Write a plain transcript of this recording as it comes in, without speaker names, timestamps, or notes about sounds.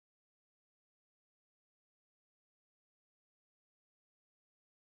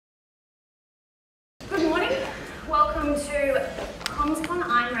to CommsCon.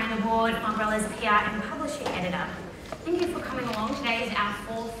 I'm Miranda Ward, Mumbrella's PR and Publishing Editor. Thank you for coming along. Today is our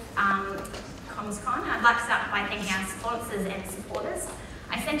fourth CommsCon. I'd like to start by thanking our sponsors and supporters.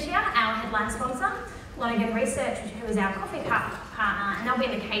 Essentia, our headline sponsor, Logan Research, who is our coffee partner, and they'll be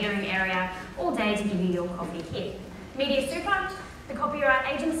in the catering area all day to give you your coffee here. Media Super, the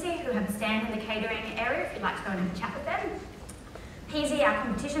copyright agency, who have a stand in the catering area if you'd like to go and have a chat with them. Peasy, our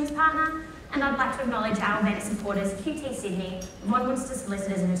competitions partner, and I'd like to acknowledge our event supporters, QT Sydney, Von Munster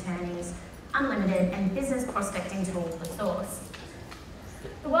Solicitors and Attorneys, Unlimited, and Business Prospecting Tool, The Source.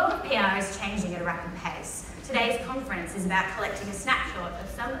 The world of PR is changing at a rapid pace. Today's conference is about collecting a snapshot of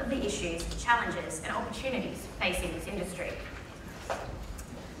some of the issues, challenges, and opportunities facing this industry.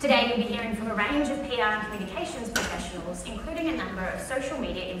 Today, you'll be hearing from a range of PR and communications professionals, including a number of social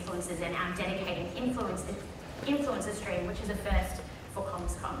media influencers and our dedicated influencer stream, which is a first for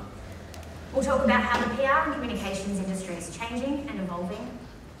CommsCon. We'll talk about how the PR and communications industry is changing and evolving,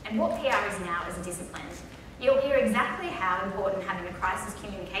 and what PR is now as a discipline. You'll hear exactly how important having a crisis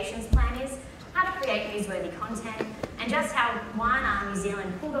communications plan is, how to create newsworthy content, and just how New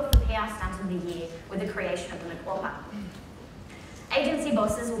Zealand pulled off the PR stunt of the year with the creation of the McWhopper. Agency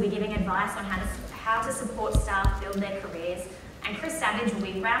bosses will be giving advice on how to support staff build their careers, and Chris Savage will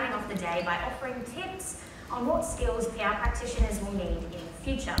be rounding off the day by offering tips on what skills PR practitioners will need in the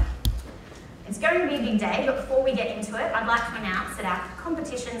future. It's going to be a big day, but before we get into it, I'd like to announce that our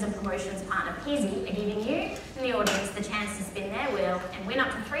competitions and promotions partner, Peasy, are giving you in the audience the chance to spin their wheel and win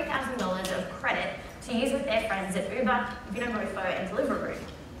up to $3,000 of credit to use with their friends at Uber, Vinomofo, and Deliveroo.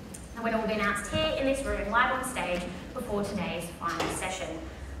 The winner will be announced here in this room, live on stage, before today's final session.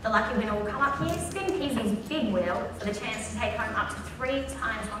 The lucky winner will come up here, spin Peasy's big wheel for the chance to take home up to 3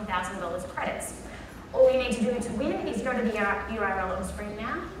 times $1,000 credits. All you need to do to win is go to the URL on screen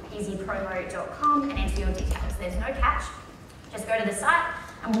now, easypromo.com, and enter your details. There's no catch. Just go to the site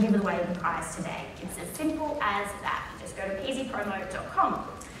and we'll give away the prize today. It's as simple as that. Just go to easypromo.com.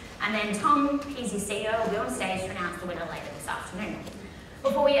 And then Tom, Peasy's CEO, will be on stage to announce the winner later this afternoon.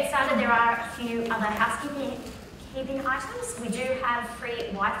 Before we get started, there are a few other housekeeping items. We do have free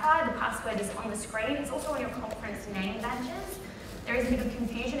Wi-Fi. The password is on the screen. It's also on your conference name badges. There is a bit of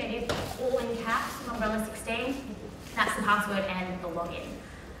confusion. It is all in caps, Mumbrella 16. That's the password and the login.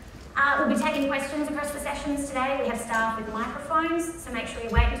 We'll be taking questions across the sessions today. We have staff with microphones, so make sure you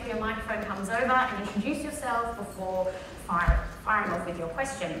wait until your microphone comes over and introduce yourself before firing off with your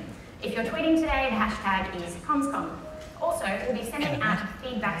question. If you're tweeting today, the hashtag is CommsCon. Also, we'll be sending out a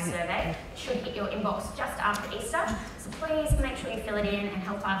feedback survey. It should hit your inbox just after Easter, so please make sure you fill it in and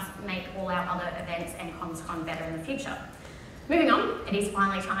help us make all our other events and CommsCon better in the future. Moving on, it is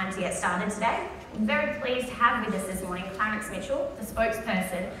finally time to get started today. I'm very pleased to have with us this morning Clarence Mitchell, the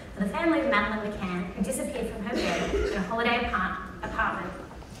spokesperson for the family of Madeleine McCann, who disappeared from her bed in a holiday apartment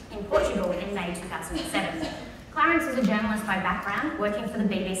in Portugal in May 2007. Clarence is a journalist by background, working for the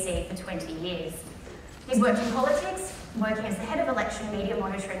BBC for 20 years. He's worked in politics, working as the head of election media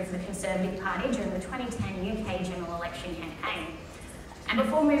monitoring for the Conservative Party during the 2010 UK general election campaign. And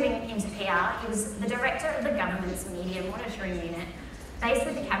before moving into PR, he was the director of the government's media monitoring unit, based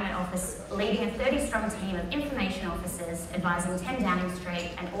with the Cabinet Office, leading a 30-strong team of information officers advising 10 Downing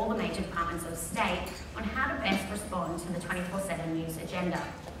Street and all the major departments of state on how to best respond to the 24/7 news agenda.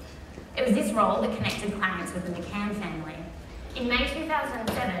 It was this role that connected Clarence with the McCann family. In May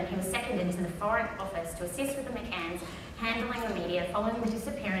 2007, he was seconded to the Foreign Office to assist with the McCanns handling the media following the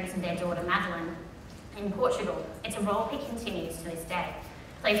disappearance of their daughter Madeleine in Portugal. It's a role he continues to this day.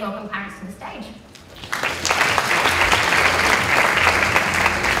 Please welcome Clarence to the stage.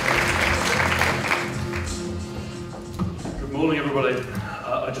 Good morning, everybody.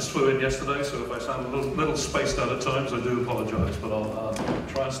 I just flew in yesterday, so if I sound a little spaced out at times, I do apologise, but I'll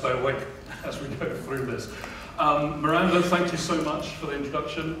try and stay awake as we go through this. Miranda, thank you so much for the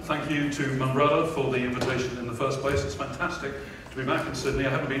introduction. Thank you to Mumbrella for the invitation in the first place. It's fantastic to be back in Sydney. I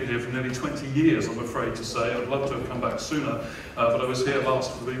haven't been here for nearly 20 years, I'm afraid to say. I'd love to have come back sooner, but I was here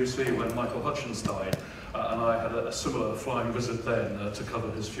last for the BBC when Michael Hutchins died, and I had a similar flying visit then to cover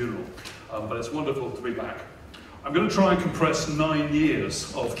his funeral. But it's wonderful to be back. I'm going to try and compress 9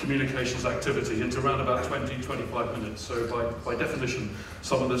 years of communications activity into around about 20-25 minutes. So by definition,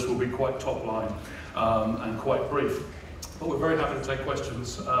 some of this will be quite top line and quite brief. But we're very happy to take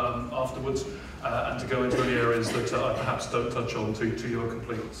questions afterwards and to go into any areas that I perhaps don't touch on to your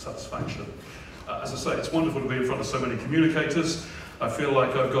complete satisfaction. As I say, it's wonderful to be in front of so many communicators. I feel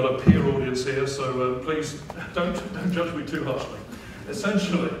like I've got a peer audience here, so please don't judge me too harshly.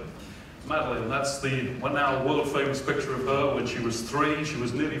 Essentially, Madeleine, that's the now world-famous picture of her when she was 3. She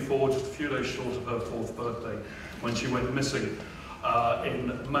was nearly 4, just a few days short of her 4th birthday, when she went missing in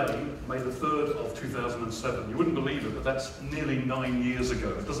May the 3rd of 2007. You wouldn't believe it, but that's nearly 9 years ago.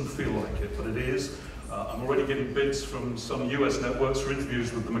 It doesn't feel like it, but it is. I'm already getting bids from some US networks for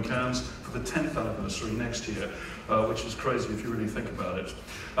interviews with the McCanns for the 10th anniversary next year, which is crazy if you really think about it.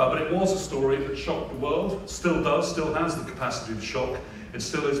 But it was a story that shocked the world, still does, still has the capacity to shock. It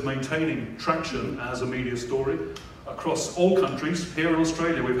still is maintaining traction as a media story across all countries. Here in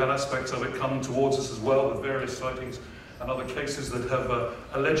Australia, we've had aspects of it come towards us as well, with various sightings and other cases that have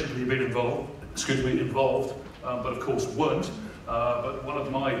allegedly been involved, but of course weren't. But one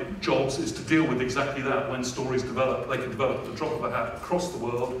of my jobs is to deal with exactly that. When stories develop, they can develop at the drop of a hat across the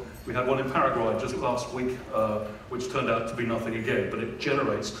world. We had one in Paraguay just last week, which turned out to be nothing again, but it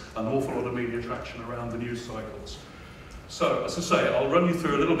generates an awful lot of media traction around the news cycles. So, as I say, I'll run you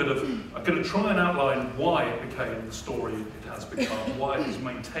through a little bit of, I'm going to try and outline why it became the story it has become, why it is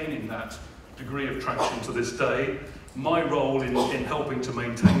maintaining that degree of traction to this day, my role in helping to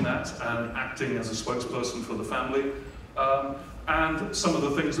maintain that and acting as a spokesperson for the family, and some of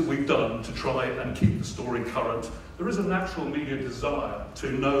the things that we've done to try and keep the story current. There is a natural media desire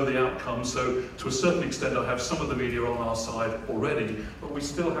to know the outcome, so to a certain extent I have some of the media on our side already, but we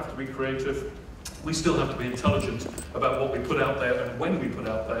still have to be creative. We still have to be intelligent about what we put out there and when we put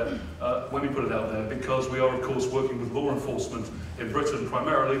out there, because we are of course working with law enforcement in Britain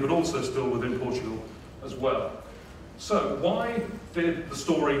primarily, but also still within Portugal as well. So why did the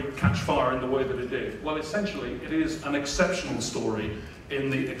story catch fire in the way that it did? Well, essentially, it is an exceptional story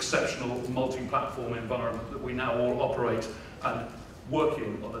in the exceptional multi-platform environment that we now all operate and work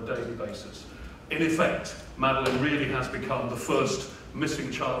in on a daily basis. In effect, Madeleine really has become the first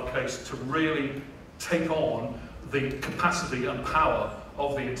missing child case to really take on the capacity and power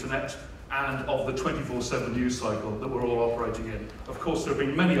of the internet and of the 24/7 news cycle that we're all operating in. Of course, there have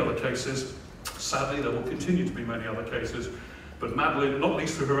been many other cases. Sadly, there will continue to be many other cases, but Madeleine, not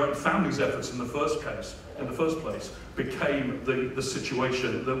least through her own family's efforts in the first place, became the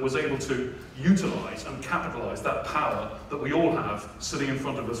situation that was able to utilise and capitalise that power that we all have sitting in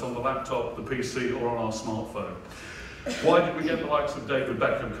front of us on the laptop, the PC, or on our smartphone. Why did we get the likes of David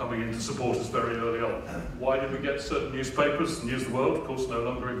Beckham coming in to support us very early on? Why did we get certain newspapers? News of the World, of course, no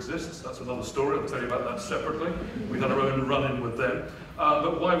longer exists. That's another story. I'll tell you about that separately. We had our own run-in with them.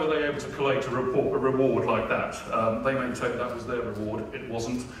 But why were they able to collate a reward like that? They maintained that was their reward. It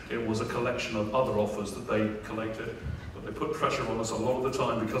wasn't. It was a collection of other offers that they collated. But they put pressure on us a lot of the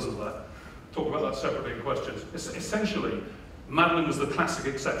time because of that. Talk about that separately in questions. Essentially, Madeleine was the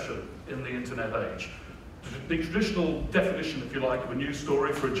classic exception in the internet age. The traditional definition, if you like, of a news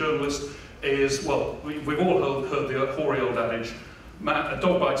story for a journalist is, well, we've all heard the hoary old adage, a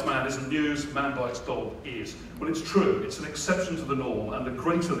dog bites man isn't news, man bites dog is. Well, it's true, it's an exception to the norm, and the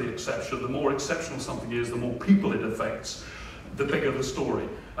greater the exception, the more exceptional something is, the more people it affects, the bigger the story.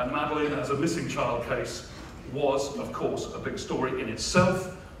 And Madeleine, as a missing child case, was, of course, a big story in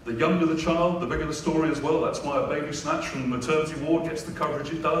itself. The younger the child, the bigger the story as well. That's why a baby snatch from the maternity ward gets the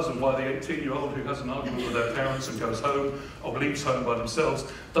coverage it does, and why the 18-year-old who has an argument with their parents and goes home, or leaves home by themselves,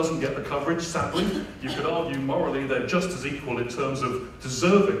 doesn't get the coverage, sadly. You could argue morally they're just as equal in terms of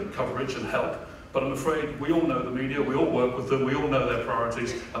deserving coverage and help, but I'm afraid we all know the media, we all work with them, we all know their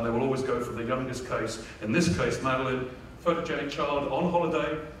priorities, and they will always go for the youngest case. In this case, Madeleine, photogenic child, on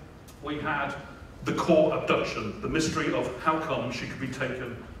holiday. We had the core abduction, the mystery of how come she could be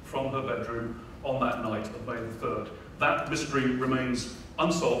taken from her bedroom on that night of May the 3rd. That mystery remains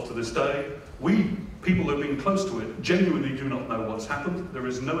unsolved to this day. We, people who have been close to it, genuinely do not know what's happened. There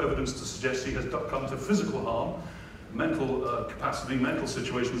is no evidence to suggest she has come to physical harm. Mental capacity, mental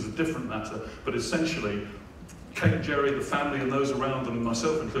situation is a different matter, but essentially, Kate and Jerry, the family and those around them,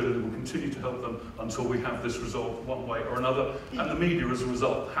 myself included, will continue to help them until we have this resolved one way or another, and the media as a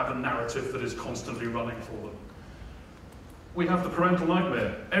result have a narrative that is constantly running for them. We have the parental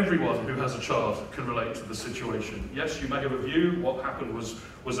nightmare. Everyone who has a child can relate to the situation. Yes, you may have a view, what happened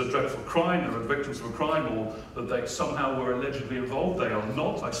was a dreadful crime, they were victims of a crime, or that they somehow were allegedly involved. They are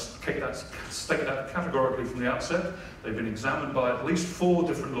not. I state that categorically from the outset. They've been examined by at least 4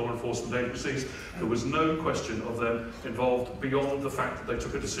 different law enforcement agencies. There was no question of them involved beyond the fact that they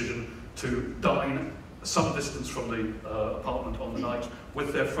took a decision to dine some distance from the apartment on the night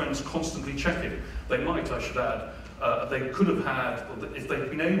with their friends constantly checking. They might, I should add, they could have had, if they'd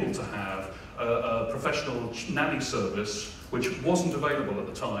been able to have, a professional nanny service, which wasn't available at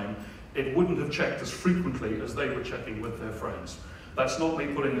the time, it wouldn't have checked as frequently as they were checking with their friends. That's not me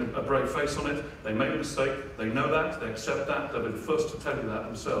putting a brave face on it. They made a mistake, they know that, they accept that, they'll be the first to tell you that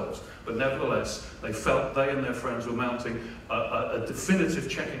themselves. But nevertheless, they felt they and their friends were mounting a definitive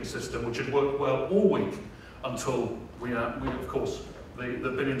checking system which had worked well all week until we of course, the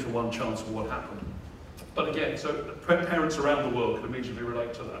billion-to-1 chance of what happened. But again, so parents around the world can immediately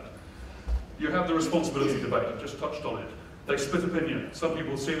relate to that. You have the responsibility debate, I've just touched on it. They split opinion. Some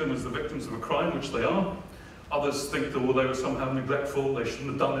people see them as the victims of a crime, which they are. Others think that well, they were somehow neglectful, they shouldn't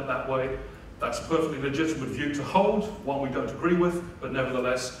have done it that way. That's a perfectly legitimate view to hold, one we don't agree with, but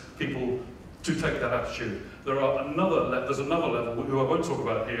nevertheless, people do take that attitude. There's another level, who I won't talk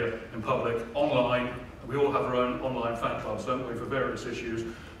about here in public, online. We all have our own online fan clubs, don't we, for various issues,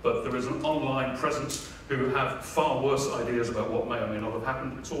 but there is an online presence who have far worse ideas about what may or may not have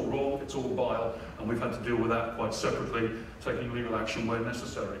happened. It's all wrong, it's all vile, and we've had to deal with that quite separately, taking legal action where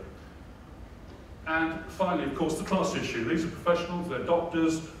necessary. And finally, of course, the class issue. These are professionals, they're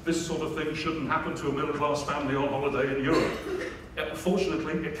doctors, this sort of thing shouldn't happen to a middle-class family on holiday in Europe.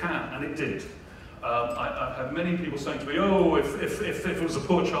 Unfortunately, it can, and it did. I have many people saying to me, oh, if it was a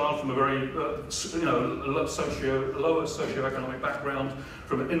poor child from a very lower socioeconomic background,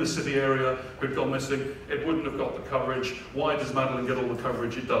 from an inner city area who'd gone missing, it wouldn't have got the coverage. Why does Madeleine get all the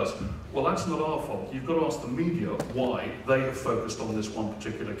coverage it does? Well, that's not our fault. You've got to ask the media why they have focused on this one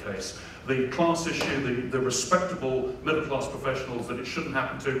particular case. The class issue, the respectable middle-class professionals that it shouldn't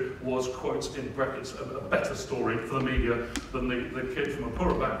happen to was, quotes in brackets, a better story for the media than the kid from a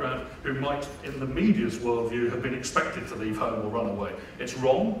poorer background who might, in the media's worldview, have been expected to leave home or run away. It's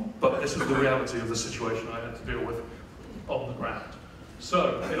wrong, but this is the reality of the situation I had to deal with on the ground.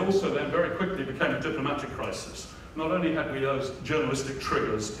 So it also then very quickly became a diplomatic crisis. Not only had we those journalistic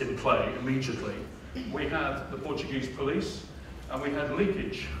triggers in play immediately, we had the Portuguese police, and we had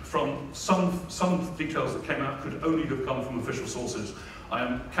leakage from some details that came out could only have come from official sources. I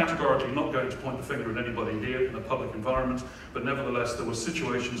am categorically not going to point the finger at anybody here in a public environment, but nevertheless there were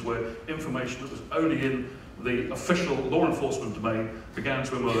situations where information that was only in the official law enforcement domain began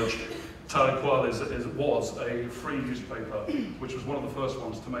to emerge. Tal Qual was a free newspaper, which was one of the first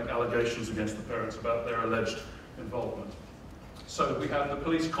ones to make allegations against the parents about their alleged involvement. So we had the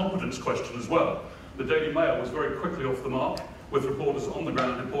police competence question as well. The Daily Mail was very quickly off the mark with reporters on the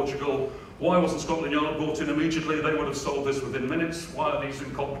ground in Portugal. Why wasn't Scotland Yard brought in immediately? They would have solved this within minutes. Why are these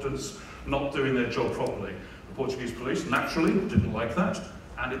incompetents not doing their job properly? The Portuguese police naturally didn't like that,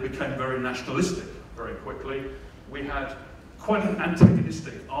 and it became very nationalistic very quickly. We had quite an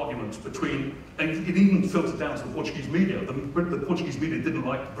antagonistic argument between, and it even filtered down to the Portuguese media. The Portuguese media didn't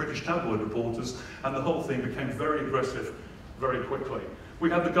like the British tabloid reporters, and the whole thing became very aggressive very quickly. We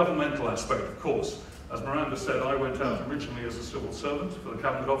had the governmental aspect, of course. As Miranda said, I went out originally as a civil servant for the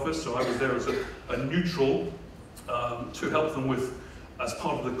Cabinet Office, so I was there as a neutral to help them with, as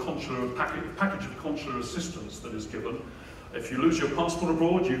part of the consular package of consular assistance that is given. If you lose your passport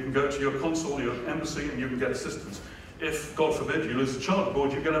abroad, you can go to your consul, your embassy, and you can get assistance. If, God forbid, you lose a child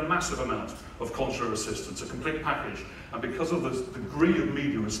abroad, you get a massive amount of consular assistance, a complete package. And because of the degree of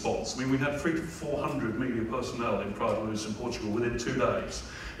media response, I mean, we had 300 to 400 media personnel in Praia da Luz in Portugal within 2 days.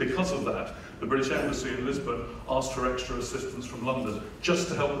 Because of that, the British Embassy in Lisbon asked for extra assistance from London just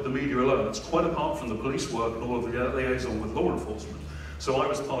to help with the media alone. That's quite apart from the police work and all of the liaison with law enforcement. So I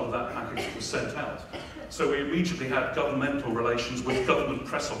was part of that package that was sent out. So we immediately had governmental relations with government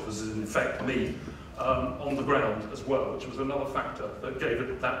press officers, in effect me, on the ground as well, which was another factor that gave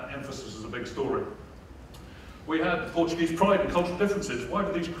it that emphasis as a big story. We had Portuguese pride and cultural differences. Why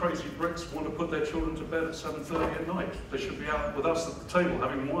do these crazy Brits want to put their children to bed at 7:30 at night? They should be out with us at the table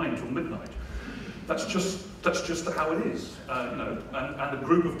having wine till midnight. That's just how it is, and a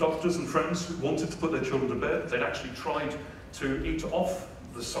group of doctors and friends who wanted to put their children to bed. They'd actually tried to eat off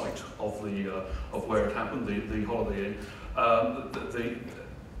the site of where it happened, the Holiday Inn.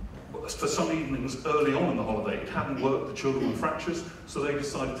 For some evenings early on in the holiday, it hadn't worked, the children were fractious, so they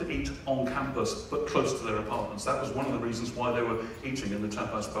decided to eat on campus, but close to their apartments. That was one of the reasons why they were eating in the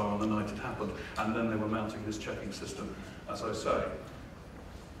tapas bar on the night it happened, and then they were mounting this checking system, as I say.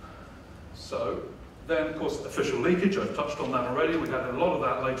 So, then of course official leakage, I've touched on that already. We had a lot of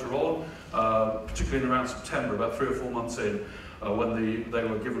that later on, particularly in around September, about 3 or 4 months in, when they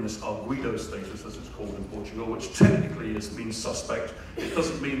were given this arguido status, as it's called in Portugal, which technically means suspect. It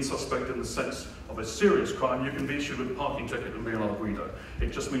doesn't mean suspect in the sense of a serious crime. You can be issued with a parking ticket and be an arguido.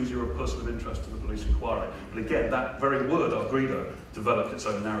 It just means you're a person of interest to the police inquiry. But again, that very word, arguido, developed its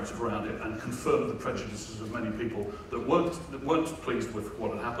own narrative around it and confirmed the prejudices of many people that weren't pleased with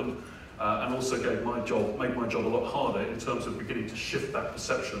what had happened, and also made my job a lot harder in terms of beginning to shift that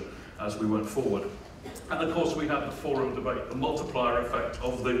perception as we went forward. And of course we had the forum debate, the multiplier effect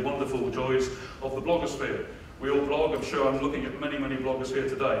of the wonderful joys of the blogosphere. We all blog. I'm sure I'm looking at many, many bloggers here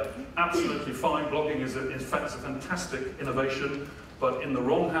today. Absolutely fine. Blogging is, in fact, a fantastic innovation, but in the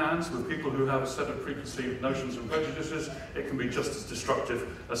wrong hands, with people who have a set of preconceived notions and prejudices, it can be just as destructive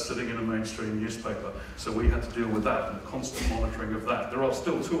as sitting in a mainstream newspaper. So we had to deal with that and the constant monitoring of that. There are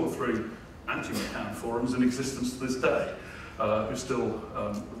still 2 or 3 anti-McCann forums in existence to this day who still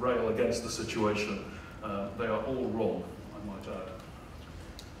rail against the situation. They are all wrong, I might add.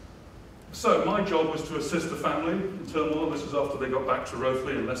 So my job was to assist the family in turmoil. This was after they got back to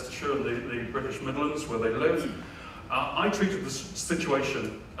Rothley in Leicestershire, the British Midlands, where they live. I treated the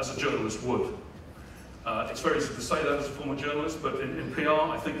situation as a journalist would. It's very easy to say that as a former journalist, but in PR,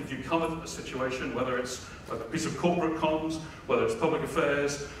 I think if you come at a situation, whether it's a piece of corporate comms, whether it's public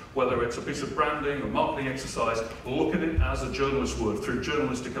affairs, whether it's a piece of branding or marketing exercise, look at it as a journalist would, through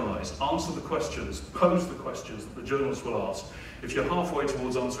journalistic eyes. Answer the questions, pose the questions that the journalist will ask. If you're halfway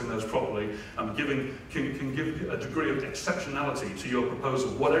towards answering those properly and can give a degree of exceptionality to your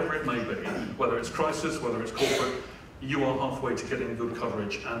proposal, whatever it may be, whether it's crisis, whether it's corporate, you are halfway to getting good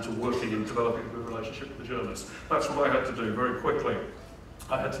coverage and to working and developing a good relationship with the journalists. That's what I had to do very quickly.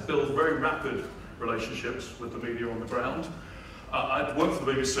 I had to build very rapid relationships with the media on the ground. I'd worked for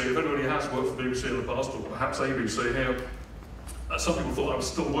the BBC. If anybody has worked for the BBC in the past, or perhaps ABC here, some people thought I was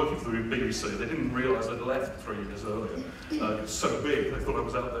still working for the BBC. They didn't realise I'd left 3 years earlier. It was so big, they thought I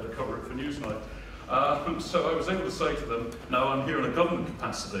was out there to cover it for Newsnight. So I was able to say to them, no, I'm here in a government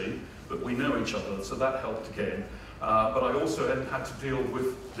capacity, but we know each other, so that helped again. But I also had to deal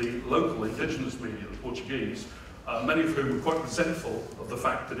with the local indigenous media, the Portuguese, many of whom were quite resentful of the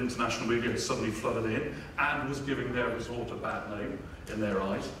fact that international media had suddenly flooded in and was giving their resort a bad name in their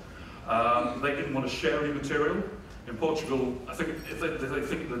eyes. They didn't want to share any material. In Portugal, I think if they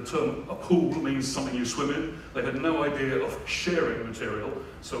think the term a pool means something you swim in, they had no idea of sharing material,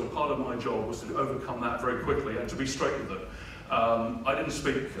 so part of my job was to overcome that very quickly and to be straight with them. I didn't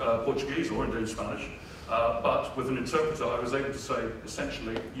speak Portuguese or indeed Spanish, but with an interpreter I was able to say,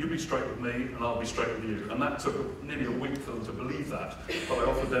 essentially, you be straight with me and I'll be straight with you. And that took nearly a week for them to believe that, but I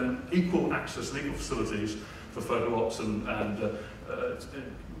offered them equal access and equal facilities for photo ops and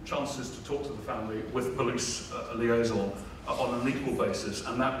chances to talk to the family with police liaison on an equal basis,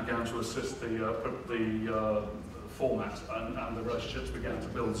 and that began to assist the format, and the relationships began to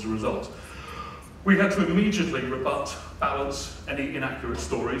build as a result. We had to immediately rebut, balance any inaccurate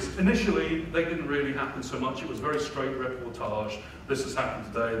stories. Initially, they didn't really happen so much. It was very straight reportage. This has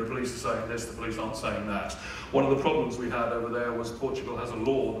happened today, the police are saying this, the police aren't saying that. One of the problems we had over there was Portugal has a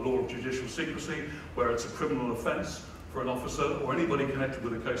law, the law of judicial secrecy, where it's a criminal offence for an officer or anybody connected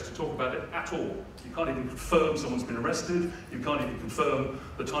with a case to talk about it at all. You can't even confirm someone's been arrested, you can't even confirm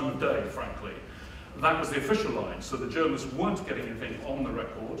the time of day, frankly. That was the official line, so the journalists weren't getting anything on the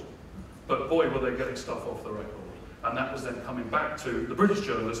record, but boy were they getting stuff off the record. And that was then coming back to the British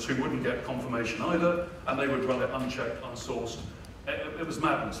journalists who wouldn't get confirmation either, and they would run it unchecked, unsourced. It was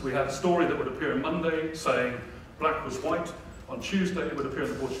madness. We had a story that would appear on Monday saying black was white. On Tuesday it would appear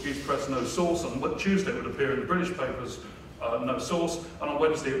in the Portuguese press, no source. On Tuesday it would appear in the British papers, no source. And on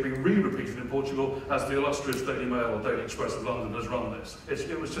Wednesday it would be re-repeated in Portugal as the illustrious Daily Mail or Daily Express of London has run this.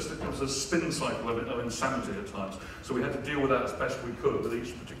 It was a spin cycle of insanity at times. So we had to deal with that as best we could with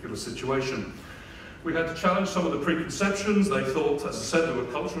each particular situation. We had to challenge some of the preconceptions. They thought, as I said, there were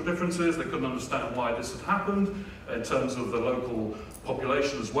cultural differences. They couldn't understand why this had happened in terms of the local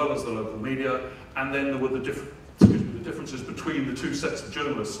population as well as the local media. And then there were the differences between the two sets of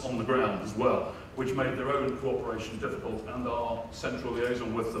journalists on the ground as well, which made their own cooperation difficult and our central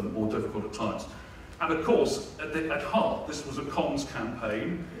liaison with them more difficult at times. And of course, at heart, this was a comms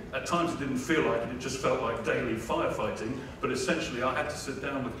campaign. At times it didn't feel like it, it just felt like daily firefighting, but essentially I had to sit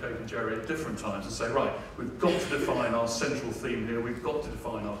down with Kate and Jerry at different times and say, right, we've got to define our central theme here, we've got to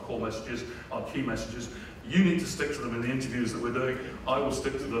define our core messages, our key messages. You need to stick to them in the interviews that we're doing. I will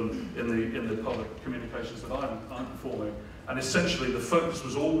stick to them in the public communications that I'm performing. And essentially the focus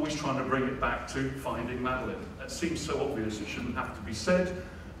was always trying to bring it back to finding Madeleine. That seems so obvious, it shouldn't have to be said,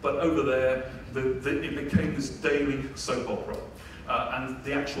 but over there, it became this daily soap opera. And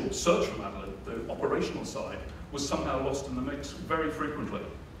the actual search for Madeleine, the operational side, was somehow lost in the mix very frequently.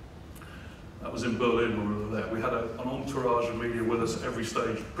 That was in Berlin when we were there. We had an entourage of media with us at every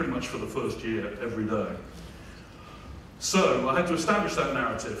stage, pretty much for the first year, every day. So I had to establish that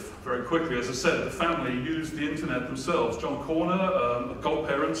narrative very quickly. As I said, the family used the internet themselves. John Corner, a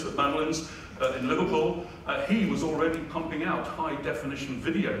godparent of Madeleine's in Liverpool, he was already pumping out high-definition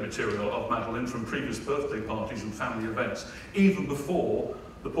video material of Madeleine from previous birthday parties and family events, even before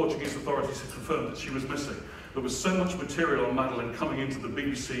the Portuguese authorities had confirmed that she was missing. There was so much material on Madeleine coming into the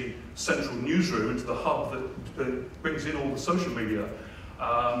BBC central newsroom, into the hub that brings in all the social media,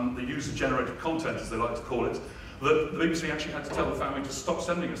 the user-generated content, as they like to call it, that the BBC actually had to tell the family to stop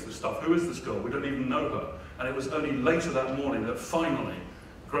sending us this stuff. Who is this girl? We don't even know her. And it was only later that morning that finally,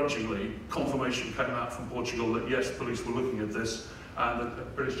 grudgingly, confirmation came out from Portugal that yes, police were looking at this and that a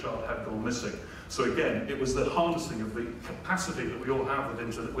British child had gone missing. So again, it was the harnessing of the capacity that we all have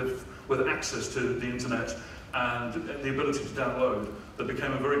with access to the internet and the ability to download that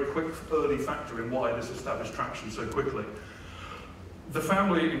became a very quick early factor in why this established traction so quickly. The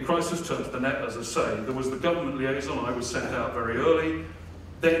family in crisis turned to the net, as I say. There was the government liaison. I was sent out very early.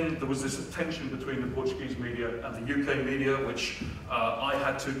 Then there was this tension between the Portuguese media and the UK media, which I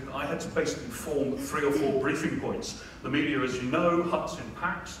had to basically form 3 or 4 briefing points. The media, as you know, huts in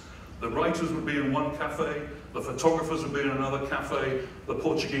packs. The writers would be in one cafe, the photographers would be in another cafe, the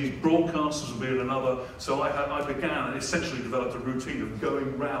Portuguese broadcasters would be in another. So I began and essentially developed a routine of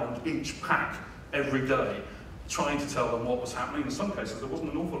going round each pack every day, trying to tell them what was happening. In some cases, there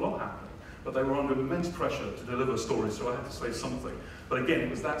wasn't an awful lot happening, but they were under immense pressure to deliver stories, so I had to say something. But again, it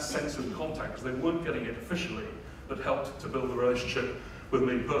was that sense of contact, because they weren't getting it officially, that helped to build the relationship with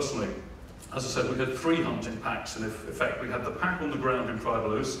me personally. As I said, we had 3 hunting packs in effect. We had the pack on the ground in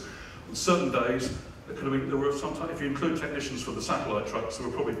Privalus. On certain days, there were sometimes, if you include technicians for the satellite trucks, there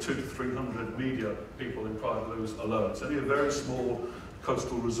were probably 200 to 300 media people in Privalus alone. It's only a very small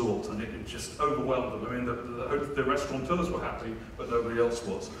coastal resort, and it just overwhelmed them. I mean, the restaurateurs were happy, but nobody else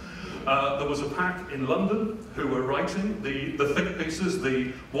was. There was a pack in London who were writing the thick pieces,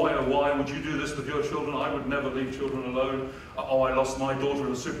 the why oh why would you do this with your children? I would never leave children alone. Oh, I lost my daughter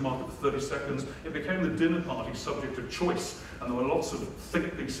in the supermarket for 30 seconds. It became the dinner party subject of choice, and there were lots of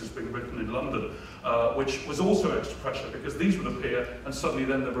thick pieces being written in London, which was also extra pressure, because these would appear, and suddenly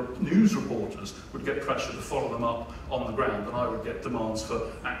then the news reporters would get pressure to follow them up on the ground, and I would get demands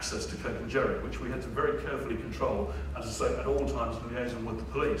for access to Cape and Jerry, which we had to very carefully control, as I say, at all times in liaison with the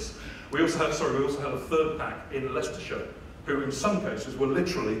police. We also had a 3rd pack in Leicestershire, who in some cases were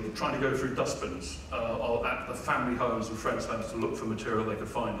literally trying to go through dustbins or at the family homes and friends' homes to look for material they could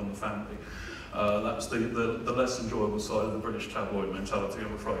find on the family. That's the less enjoyable side of the British tabloid mentality,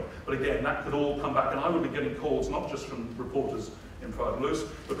 I'm afraid. But again, that could all come back, and I would be getting calls not just from reporters in Privalus,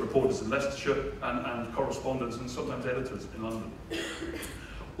 but reporters in Leicestershire and correspondents and sometimes editors in London.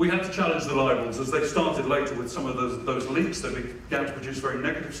 We had to challenge the libels as they started later with some of those leaks. They began to produce very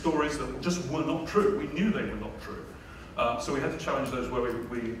negative stories that just were not true. We knew they were not true. So we had to challenge those where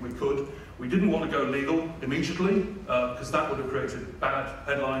we could. We didn't want to go legal immediately, because that would have created bad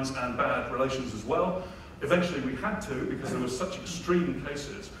headlines and bad relations as well. Eventually we had to, because there were such extreme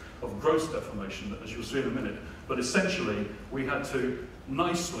cases of gross defamation, as you'll see in a minute. But essentially, we had to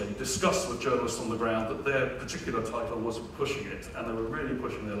nicely discuss with journalists on the ground that their particular title wasn't pushing it, and they were really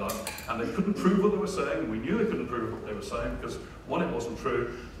pushing their luck, and they couldn't prove what they were saying. We knew they couldn't prove what they were saying, because 1, it wasn't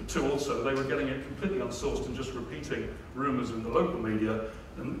true, but 2, also, they were getting it completely unsourced and just repeating rumours in the local media,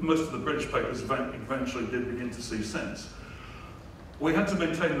 and most of the British papers eventually did begin to see sense. We had to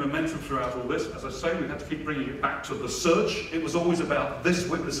maintain the momentum throughout all this. As I say, we had to keep bringing it back to the search. It was always about this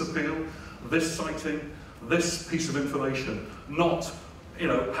witness appeal, this sighting, this piece of information, not, you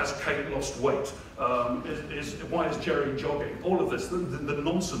know, has Kate lost weight? Why is Jerry jogging? All of this, the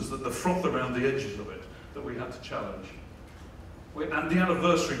nonsense, the froth around the edges of it that we had to challenge. And the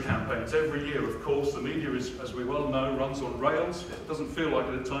anniversary campaigns, every year, of course, the media is, as we well know, runs on rails. It doesn't feel like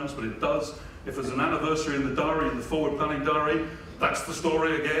it at times, but it does. If there's an anniversary in the diary, in the forward planning diary, that's the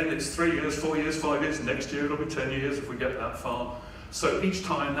story again. It's 3 years, 4 years, 5 years. Next year it'll be 10 years if we get that far. So each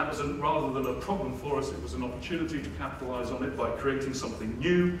time that was, rather than a problem for us, it was an opportunity to capitalise on it by creating something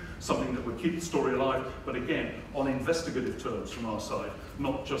new, something that would keep the story alive, but again, on investigative terms from our side,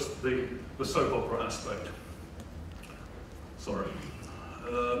 not just the soap opera aspect. Sorry.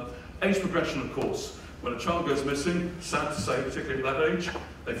 Age progression, of course. When a child goes missing, sad to say, particularly at that age,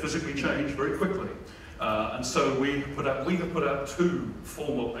 they physically change very quickly. And so we have put out 2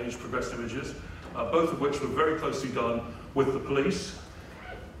 formal age progressed images, both of which were very closely done with the police.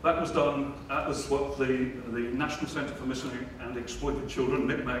 That was what the National Centre for Missing and Exploited Children,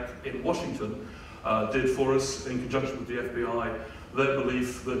 NCMEC, in Washington did for us in conjunction with the FBI. Their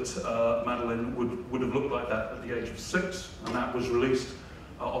belief that Madeleine would have looked like that at the age of 6, and that was released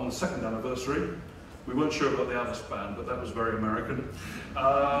on the 2nd anniversary. We weren't sure about the Alice band, but that was very American.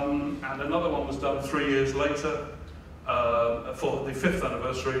 And another one was done 3 years later for the 5th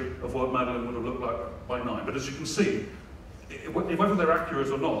anniversary of what Madeleine would have looked like by 9. But as you can see, whether they're accurate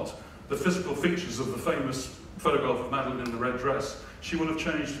or not, the physical features of the famous photograph of Madeleine in the red dress, she will have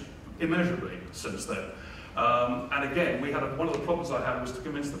changed immeasurably since then. And again, one of the problems I had was to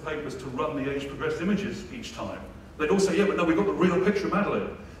convince the papers to run the age-progressed images each time. They'd all say, yeah, but no, we've got the real picture of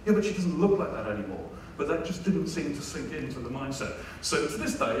Madeleine. Yeah, but she doesn't look like that anymore. But that just didn't seem to sink into the mindset. So to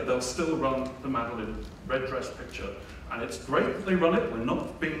this day, they'll still run the Madeleine red dress picture. And it's great that they run it. We're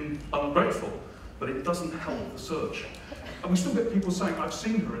not being ungrateful. But it doesn't help the search. And we still get people saying, I've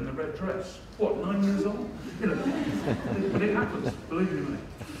seen her in the red dress. What, 9 years old? You know, but it happens, believe you me.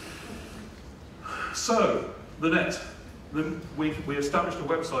 So, the net. We established a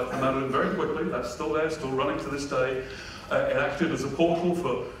website for Madeleine very quickly. That's still there, still running to this day. It acted as a portal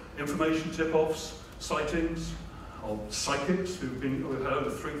for information tip-offs, sightings of psychics we've had over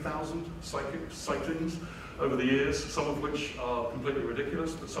 3,000 psychic sightings over the years, some of which are completely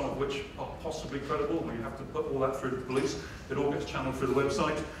ridiculous, but some of which are possibly credible. We have to put all that through the police. It all gets channeled through the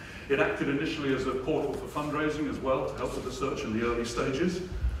website. It acted initially as a portal for fundraising as well, to help with the search in the early stages.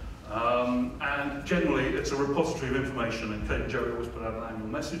 And generally, it's a repository of information, and Kate and Jerry always put out an annual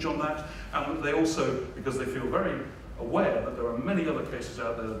message on that. And they also, because they feel very aware that there are many other cases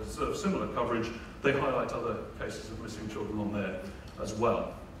out there that deserve similar coverage, they highlight other cases of missing children on there as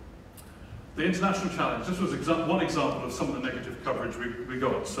well. The international challenge, this was one example of some of the negative coverage we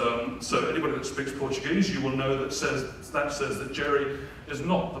got. So anybody that speaks Portuguese, you will know that says that Jerry is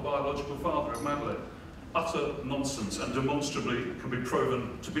not the biological father of Madeleine. Utter nonsense, and demonstrably can be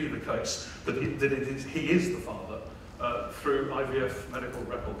proven to be the case that he is the father through IVF medical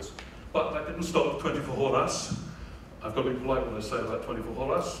records. But that didn't stop 24 horas. I've got to be polite when I say about 24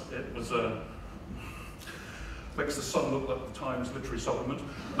 horas. It was makes the sun look like the Times literary supplement.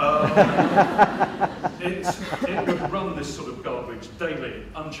 It would run this sort of garbage daily,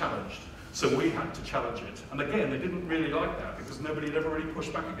 unchallenged. So we had to challenge it. And again, they didn't really like that because nobody had ever really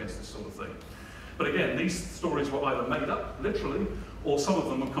pushed back against this sort of thing. But again, these stories were either made up, literally, or some of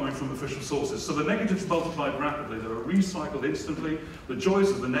them were coming from official sources. So the negatives multiplied rapidly. They were recycled instantly. The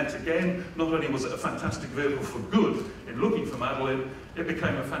joys of the net, again, not only was it a fantastic vehicle for good in looking for Madeleine, it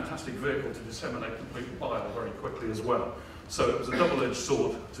became a fantastic vehicle to disseminate complete bile very quickly as well. So it was a double-edged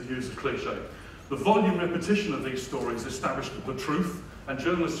sword, to use a cliche. The volume repetition of these stories established the truth, and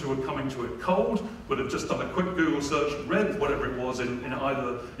journalists who were coming to it cold would have just done a quick Google search, read whatever it was in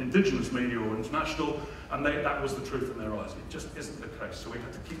either indigenous media or international, and that was the truth in their eyes. It just isn't the case. So we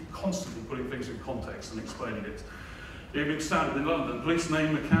had to keep constantly putting things in context and explaining it. Evening Standard in London, police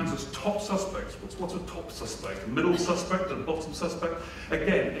named McCann as top suspects. What's a top suspect? A middle suspect? A bottom suspect?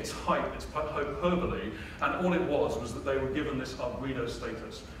 Again, it's hype, it's hyperbole, and all it was that they were given this arguido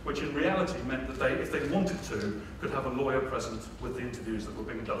status, which in reality meant that they, if they wanted to, could have a lawyer present with the interviews that were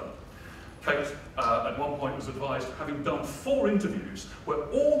being done. Kate, at one point, was advised, having done 4 interviews where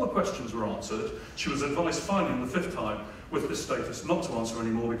all the questions were answered, she was advised finally on the 5th time with this status not to answer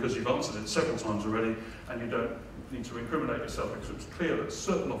anymore because you've answered it several times already and you don't need to incriminate yourself, because it was clear that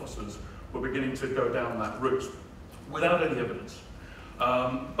certain officers were beginning to go down that route without any evidence.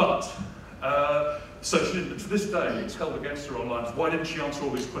 So she didn't, to this day, it's held against her online. Why didn't she answer all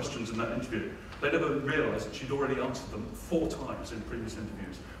these questions in that interview? They never realised that she'd already answered them 4 times in previous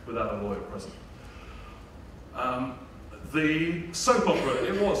interviews without a lawyer present. The soap opera,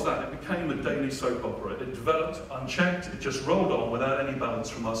 it was that. It became a daily soap opera. It developed unchecked. It just rolled on without any balance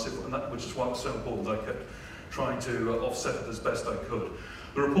from us, which is why it was so important I kept trying to offset it as best I could.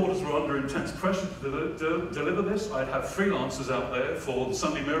 The reporters were under intense pressure to deliver this. I'd have freelancers out there for the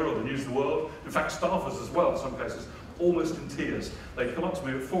Sunday Mirror or the News of the World, in fact staffers as well in some cases, almost in tears. They'd come up to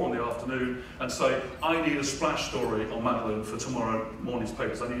me at 4 in the afternoon and say, I need a splash story on Madeleine for tomorrow morning's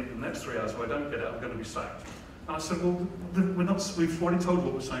papers. I need it in the next 3 hours. If I don't get it, I'm going to be sacked. And I said, well, we've already told you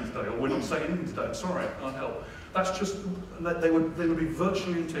what we're saying today, or we're not saying anything today. I'm sorry, I can't help. That's just, they would be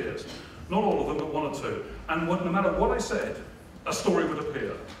virtually in tears. Not all of them, but 1 or 2. And no matter what I said, a story would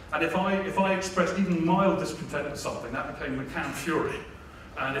appear. And if I expressed even mild discontent with something, that became McCann fury.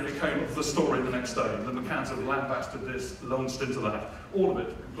 And it became the story the next day. The McCanns had lambasted this, launched into that. All of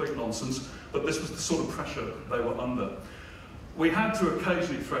it, complete nonsense. But this was the sort of pressure they were under. We had to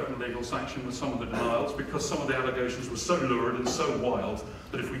occasionally threaten legal sanction with some of the denials because some of the allegations were so lurid and so wild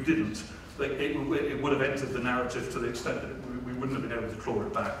that if we didn't, it would have entered the narrative to the extent that we wouldn't have been able to claw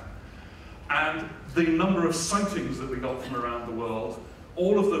it back. And the number of sightings that we got from around the world,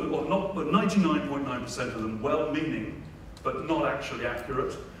 all of them, well, not, but 99.9% of them well-meaning, but not actually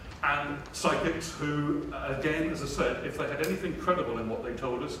accurate, and psychics who, again, as I said, if they had anything credible in what they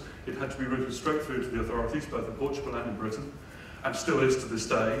told us, it had to be routed straight through to the authorities, both in Portugal and in Britain, and still is to this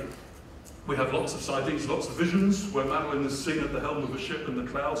day. We have lots of sightings, lots of visions, where Madeleine is seen at the helm of a ship in the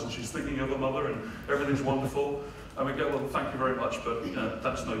clouds and she's thinking of her mother and everything's wonderful. And we go, well, thank you very much, but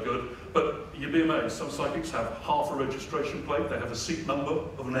that's no good. But you'd be amazed, some psychics have half a registration plate, they have a seat number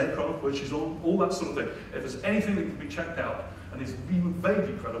of an aircraft where she's on, all that sort of thing. If there's anything that can be checked out and is even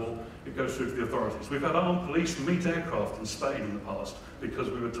vaguely credible, it goes through to the authorities. We've had armed police meet aircraft in Spain in the past because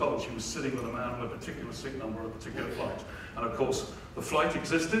we were told she was sitting with a man on a particular seat number on a particular flight. And of course, the flight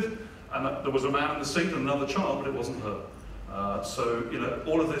existed, and there was a man in the seat and another child, but it wasn't her. So,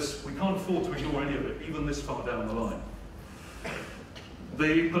 all of this, we can't afford to ignore any of it, even this far down the line.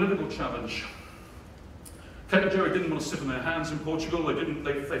 The political challenge. Kate and Jerry didn't want to sit on their hands in Portugal.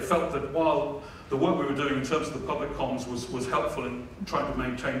 They felt that while the work we were doing in terms of the public comms was helpful in trying to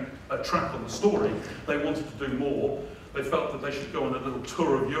maintain a track on the story, they wanted to do more. They felt that they should go on a little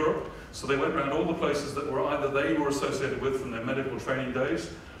tour of Europe, so they went around all the places that were either they were associated with from their medical training days.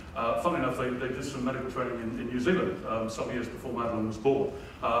 Funnily enough, they did some medical training in New Zealand some years before Madeleine was born,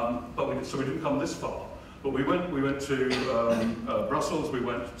 so we didn't come this far. But we went to Brussels, we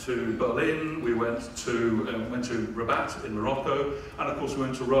went to Berlin, we went to Rabat in Morocco, and of course we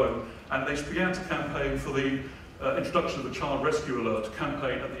went to Rome. And they began to campaign for the introduction of the Child Rescue Alert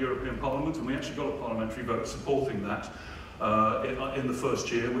campaign at the European Parliament, and we actually got a parliamentary vote supporting that in the first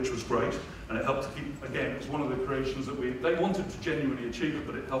year, which was great. And it helped to keep, again, it was one of the creations that they wanted to genuinely achieve it,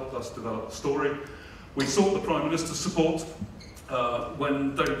 but it helped us develop the story. We sought the Prime Minister's support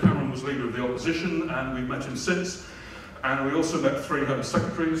when David Cameron was leader of the opposition, and we've met him since. And we also met 3 Home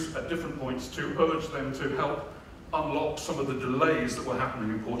Secretaries at different points to urge them to help unlock some of the delays that were happening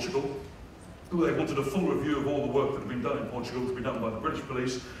in Portugal. They wanted a full review of all the work that had been done in Portugal to be done by the British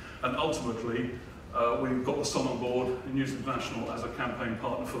police, and ultimately we've got the Sun on board and News International as a campaign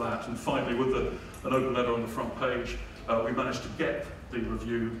partner for that. And finally, with an open letter on the front page, we managed to get the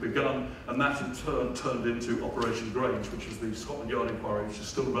review begun, and that in turn turned into Operation Grange, which is the Scotland Yard inquiry, which is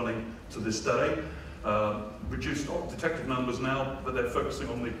still running to this day. Reduced detective numbers now, but they're focusing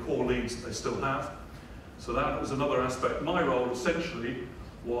on the core leads that they still have. So that was another aspect. My role essentially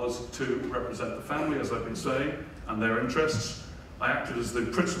was to represent the family, as I've been saying, and their interests. I acted as the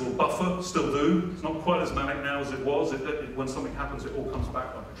principal buffer, still do. It's not quite as manic now as it was. When something happens, it all comes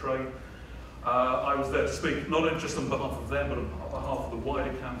back like a train. I was there to speak not just on behalf of them, but on behalf of the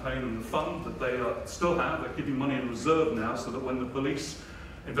wider campaign and the fund that they still have. They're keeping money in reserve now, so that when the police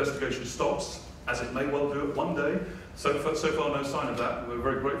investigation stops, as it may well do it one day, so far no sign of that. We're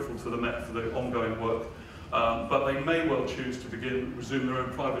very grateful to the Met for the ongoing work. But they may well choose to resume their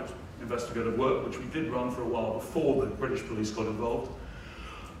own private investigative work, which we did run for a while before the British police got involved.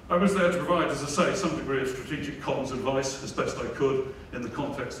 I was there to provide, as I say, some degree of strategic comms advice as best I could in the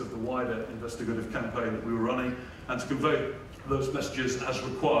context of the wider investigative campaign that we were running, and to convey those messages as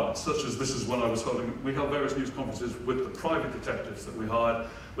required, such as this is when I was we held various news conferences with the private detectives that we hired,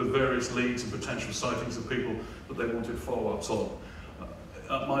 with various leads and potential sightings of people that they wanted follow-ups on.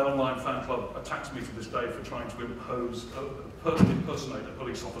 My online fan club attacks me to this day for trying to impersonate a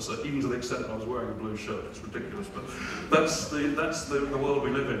police officer, even to the extent that I was wearing a blue shirt. It's ridiculous, but that's the world we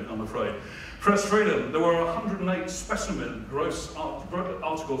live in, I'm afraid. Press freedom. There were 108 specimen gross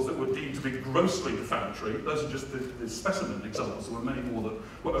articles that were deemed to be grossly defamatory. Those are just the specimen examples. There were many more that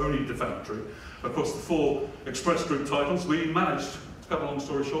were only defamatory. Of course, the 4 Express Group titles, we managed, to cut a long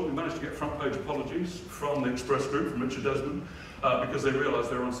story short, we managed to get front page apologies from the Express Group, from Richard Desmond, because they realised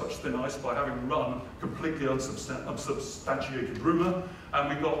they were on such thin ice by having run completely unsubstantiated rumour, and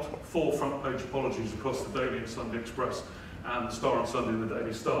we got 4 front page apologies across the Daily and Sunday Express and the Star on Sunday and the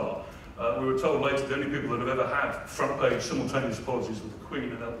Daily Star. We were told later the only people that have ever had front page simultaneous apologies were the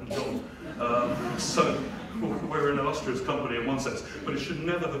Queen and Elton John. So we're in illustrious company in one sense, but it should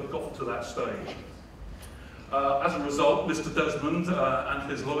never have got to that stage. As a result, Mr. Desmond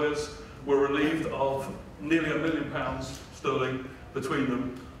and his lawyers were relieved of nearly £1 million sterling between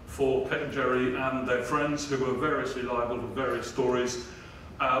them for Kate and Jerry and their friends, who were variously liable for various stories.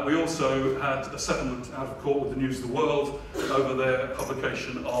 We also had a settlement out of court with the News of the World over their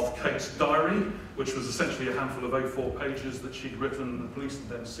publication of Kate's diary, which was essentially a handful of A4 pages that she'd written. The police had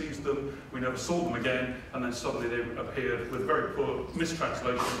then seized them. We never saw them again, and then suddenly they appeared with very poor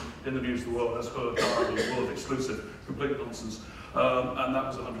mistranslation in the News of the World as her diary, world exclusive, complete nonsense. And that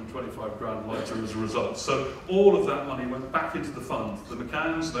was 125 grand later as a result. So all of that money went back into the fund. The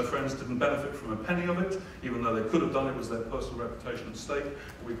McCanns, their friends, didn't benefit from a penny of it, even though they could have done it. It was their personal reputation at stake.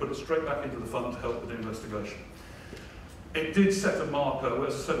 We put it straight back into the fund to help with the investigation. It did set a marker.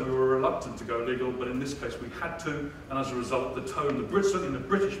 As I said, we were reluctant to go legal, but in this case we had to, and as a result, the tone, certainly in the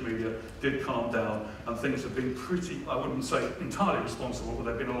British media, did calm down, and things have been pretty, I wouldn't say entirely responsible, but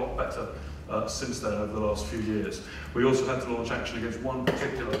they've been a lot better since then over the last few years. We also had to launch action against one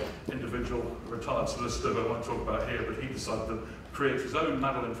particular individual, a retired solicitor, who I won't talk about here, but he decided to create his own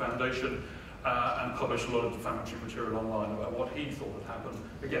Madeleine Foundation and publish a lot of defamatory material online about what he thought had happened,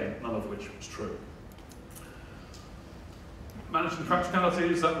 again, none of which was true. Managing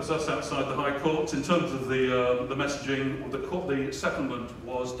practicalities, that was us outside the High Court. In terms of the messaging, the settlement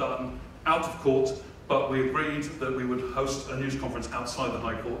was done out of court, but we agreed that we would host a news conference outside the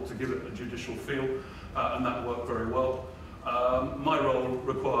High Court to give it a judicial feel, and that worked very well. My role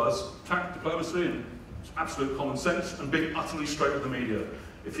requires tact, diplomacy, and absolute common sense, and being utterly straight with the media.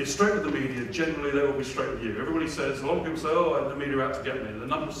 If you're straight with the media, generally they will be straight with you. Everybody says, a lot of people say, oh, the media are out to get me. The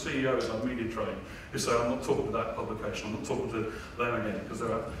number of CEOs on media trained who say, I'm not talking to that publication, I'm not talking to them again, because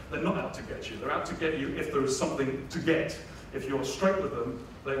they're not out to get you. They're out to get you if there is something to get. If you're straight with them,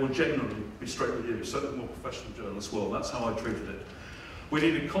 they will generally be straight with you. Certainly more professional journalists will. That's how I treated it. We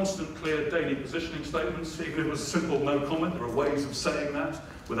needed constant, clear, daily positioning statements. Even if it was a simple no comment, there are ways of saying that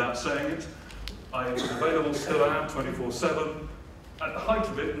without saying it. I was available, still am, 24/7. At the height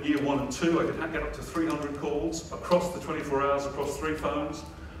of it, in year 1 and 2, I could get up to 300 calls across the 24 hours, across 3 phones,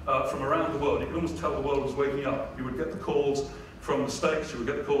 from around the world. You could almost tell the world was waking up. You would get the calls from the States, you would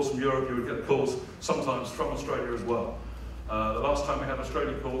get the calls from Europe, you would get the calls sometimes from Australia as well. The last time we had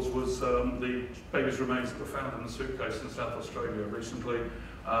Australian calls was the baby's remains that were found in the suitcase in South Australia recently.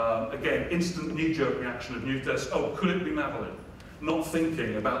 Again, instant knee-jerk reaction of news desks, oh, could it be Madeleine? Not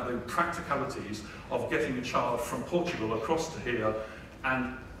thinking about the practicalities of getting a child from Portugal across to here,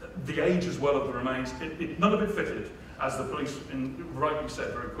 and the age as well of the remains. None of it fitted, as the police rightly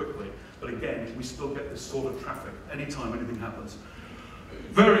said very quickly, but again, we still get this sort of traffic anytime anything happens.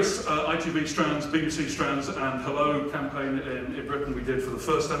 Various ITV strands, BBC strands, and Hello campaign in Britain we did for the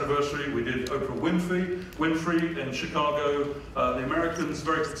 1st anniversary. We did Oprah Winfrey in Chicago. The Americans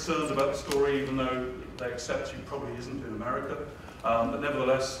very concerned about the story, even though they accept she probably isn't in America. But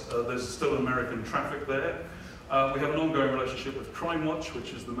nevertheless, there's still American traffic there. We have an ongoing relationship with Crime Watch,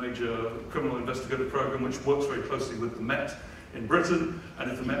 which is the major criminal investigative program, which works very closely with the Met in Britain.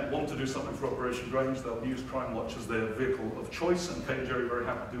 And if the Met want to do something for Operation Grange, they'll use Crime Watch as their vehicle of choice, and Kate and Jerry are very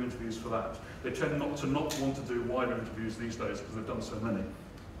happy to do interviews for that. They tend not to want to do wider interviews these days because they've done so many.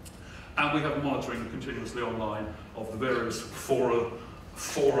 And we have monitoring continuously online of the various flora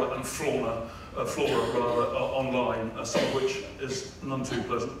and fauna online, some of which is none too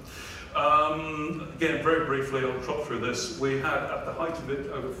pleasant. Again, very briefly, I'll trot through this. We had, at the height of it,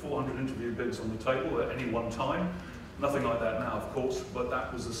 over 400 interview bids on the table at any one time. Nothing like that now, of course, but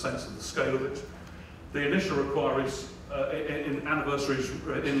that was the sense of the scale of it. The initial inquiries in anniversaries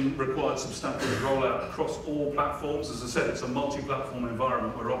required substantial rollout across all platforms. As I said, it's a multi-platform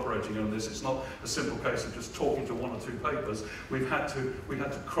environment we're operating on this. It's not a simple case of just talking to 1 or 2 papers. We had to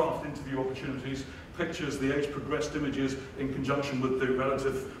craft interview opportunities, pictures, the age-progressed images in conjunction with the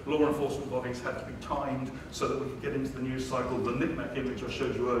relative law enforcement bodies had to be timed so that we could get into the news cycle. The knick-knack image I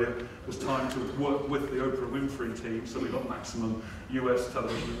showed you earlier was timed to work with the Oprah Winfrey team, so we got maximum US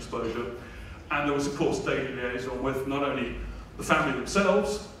television exposure. And there was, of course, daily liaison with not only the family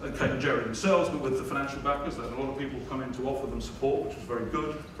themselves, Kate and Jerry themselves, but with the financial backers. There had a lot of people come in to offer them support, which was very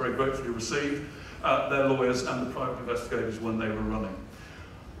good, very gratefully received, their lawyers and the private investigators when they were running.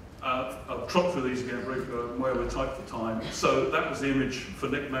 I'll trot through these again briefly, where we're tight for time. So that was the image for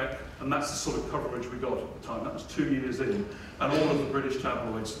Knick-Knack, and that's the sort of coverage we got at the time. That was 2 years in, and all of the British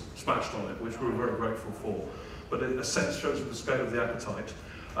tabloids splashed on it, which we were very grateful for. But in a sense shows you the scale of the appetite.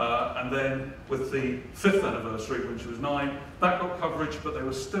 And then with the 5th anniversary, which was 9, that got coverage, but they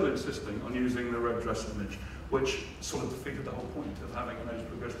were still insisting on using the red dress image, which sort of defeated the whole point of having an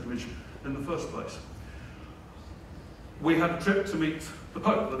age-progressed image in the first place. We had a trip to meet the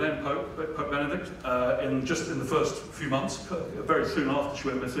Pope, the then Pope, Pope Benedict, just in the first few months, very soon after she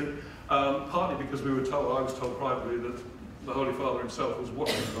went missing, partly because we were told, I was told privately, that the Holy Father himself was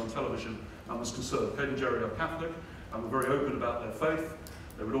watching it on television and was concerned. Kate and Jerry are Catholic and were very open about their faith.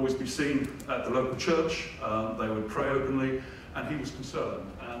 They would always be seen at the local church, they would pray openly, and he was concerned.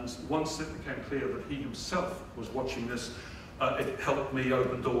 And once it became clear that he himself was watching this, it helped me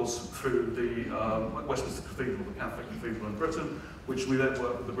open doors through the Westminster Cathedral, the Catholic Cathedral in Britain, which we then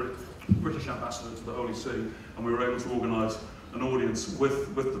worked with the British ambassador to the Holy See, and we were able to organise an audience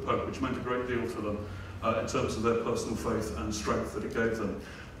with the Pope, which meant a great deal to them in terms of their personal faith and strength that it gave them.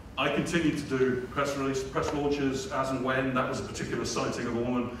 I continued to do press launches as and when. That was a particular sighting of a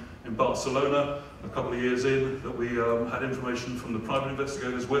woman in Barcelona a couple of years in that we had information from the private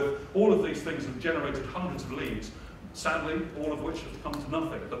investigators with. All of these things have generated hundreds of leads. Sadly, all of which have come to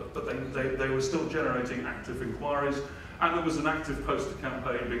nothing, but they were still generating active inquiries, and there was an active poster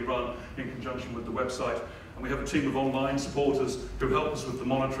campaign being run in conjunction with the website. And we have a team of online supporters who help us with the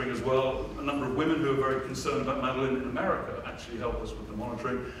monitoring as well. A number of women who are very concerned about Madeleine in America actually help us with the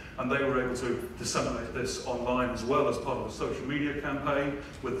monitoring, and they were able to disseminate this online as well as part of a social media campaign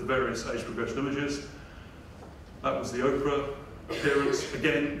with the various age progression images. That was the Oprah appearance,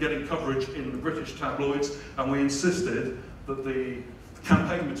 again getting coverage in the British tabloids, and we insisted that the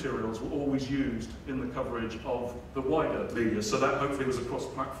campaign materials were always used in the coverage of the wider media, so that hopefully was a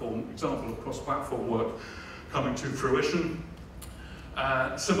cross-platform example of cross-platform work coming to fruition.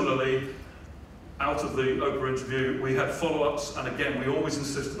 Similarly, out of the Oprah interview, we had follow-ups, and again, we always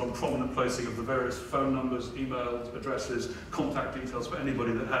insisted on prominent placing of the various phone numbers, emails, addresses, contact details for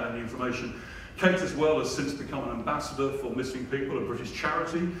anybody that had any information. Kate as well has since become an ambassador for Missing People, a British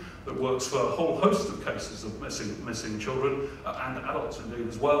charity that works for a whole host of cases of missing children and adults indeed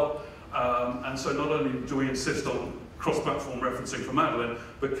as well. And so not only do we insist on cross-platform referencing for Madeleine,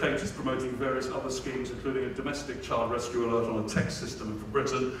 but Kate is promoting various other schemes, including a domestic child rescue alert on a text system for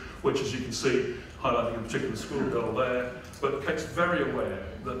Britain, which, as you can see, highlighting a particular schoolgirl there. But Kate's very aware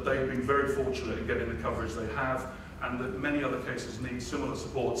that they've been very fortunate in getting the coverage they have, and that many other cases need similar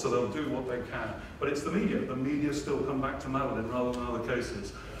support, so they'll do what they can. But it's the media. The media still come back to Madeleine rather than other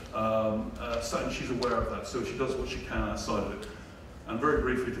cases. And she's aware of that, so she does what she can outside of it. And very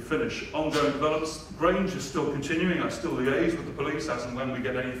briefly to finish, ongoing developments. Grange is still continuing. I still liaise with the police as and when we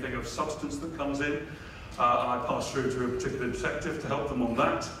get anything of substance that comes in. And I pass through to a particular detective to help them on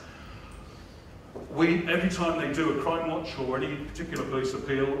that. Every time they do a crime watch or any particular police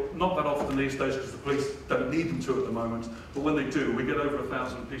appeal, not that often these days because the police don't need them to at the moment, but when they do, we get over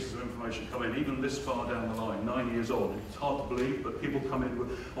 1,000 pieces of information come in, even this far down the line, 9 years old. It's hard to believe, but people come in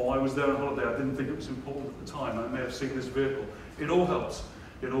with, oh, I was there on holiday, I didn't think it was important at the time, I may have seen this vehicle. It all helps.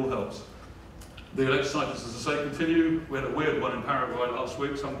 It all helps. The alleged sightings, as I say, continue. We had a weird one in Paraguay last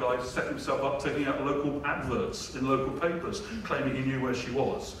week. Some guy set himself up taking out local adverts in local papers, claiming he knew where she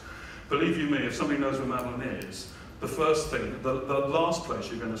was. Believe you me, if somebody knows where Madeleine is, the first thing, the last place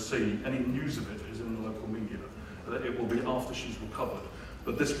you're going to see any news of it is in the local media. It will be after she's recovered.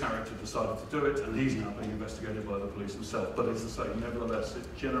 But this character decided to do it, and he's now being investigated by the police himself. But as I say, nevertheless, it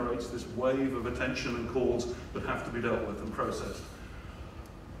generates this wave of attention and calls that have to be dealt with and processed.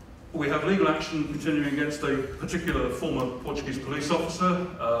 We have legal action continuing against a particular former Portuguese police officer,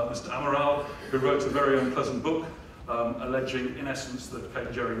 Mr. Amaral, who wrote a very unpleasant book, alleging, in essence, that Kate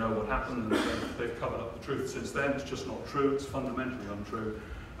and Jerry know what happened, and they've covered up the truth since then. It's just not true, it's fundamentally untrue,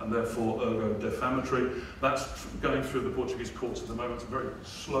 and therefore, ergo, defamatory. That's going through the Portuguese courts at the moment. It's a very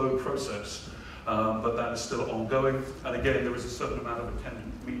slow process, but that is still ongoing. And again, there is a certain amount of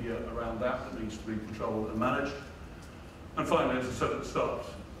attendant media around that needs to be controlled and managed. And finally, as I said at the start,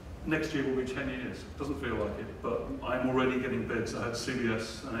 next year will be 10 years. Doesn't feel like it, but I'm already getting bids. I had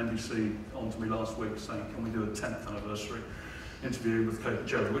CBS and NBC on to me last week saying, can we do a 10th anniversary interview with Kate and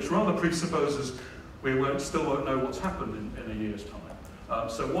Jerry, which rather presupposes we still won't know what's happened in a year's time.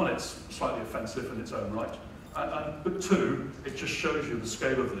 So one, it's slightly offensive in its own right, but two, it just shows you the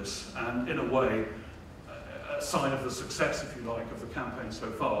scale of this, and in a way, a sign of the success, if you like, of the campaign so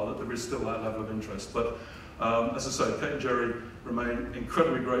far, that there is still that level of interest. But as I say, Kate and Jerry remain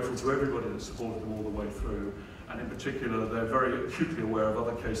incredibly grateful to everybody that supported them all the way through, and in particular, they're very acutely aware of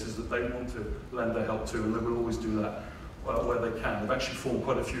other cases that they want to lend their help to, and they will always do that where they can. They've actually formed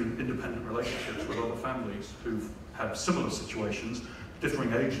quite a few independent relationships with other families who've had similar situations,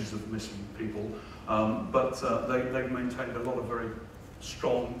 differing ages of missing people, but they've maintained a lot of very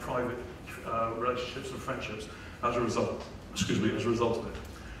strong private relationships and friendships as a result, as a result of it.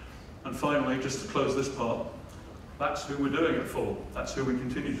 And finally, just to close this part, that's who we're doing it for. That's who we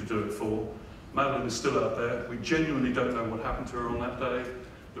continue to do it for. Madeleine is still out there. We genuinely don't know what happened to her on that day.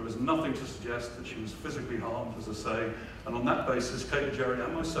 There is nothing to suggest that she was physically harmed, as I say. And on that basis, Kate and Jerry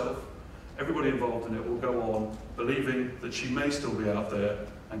and myself, everybody involved in it, will go on believing that she may still be out there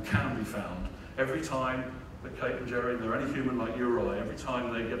and can be found. Every time that Kate and Jerry, and they're any human like you or I, every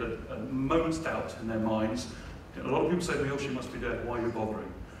time they get a moment's doubt in their minds, a lot of people say to me, oh, she must be dead, why are you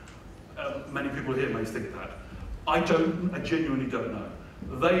bothering? Many people here may think that. I genuinely don't know.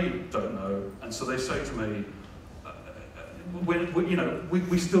 They don't know, and so they say to me,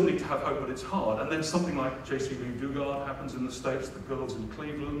 we still need to have hope, but it's hard. And then something like J.C. Lee Dugard happens in the States, the girls in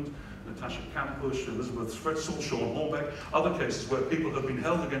Cleveland, Natasha Kampusch, Elizabeth Fretzel, Sean Hornbeck, other cases where people have been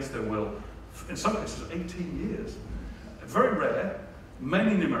held against their will, in some cases 18 years. Very rare,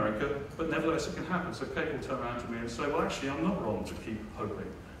 Mainly in America, but nevertheless it can happen. So Kate will turn around to me and say, well, actually, I'm not wrong to keep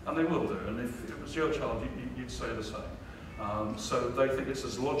hoping. And they will do. And if it was your child, you'd say the same. So they think it's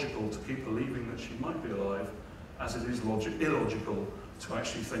as logical to keep believing that she might be alive as it is illogical to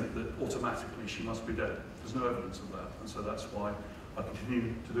actually think that automatically she must be dead. There's no evidence of that. And so that's why I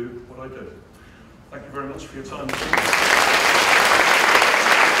continue to do what I do. Thank you very much for your time.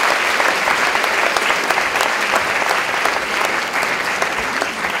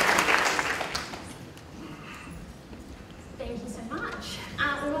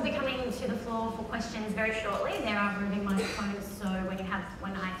 Questions very shortly. There are roving microphones, so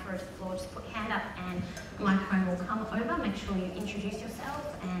when I throw to the floor, just put your hand up and the microphone will come over. Make sure you introduce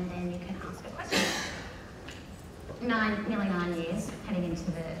yourself and then you can ask a question. Nearly 9 years, heading into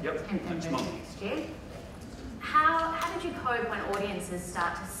the 10th anniversary next year. How did you cope when audiences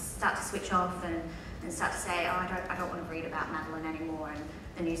start to switch off and start to say, oh, I don't want to read about Madeleine anymore, and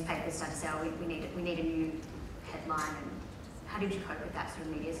the newspapers start to say, oh, we need a new headline? And how did you cope with that sort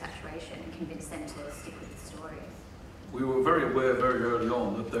of media saturation and convince them to stick with the story? We were very aware very early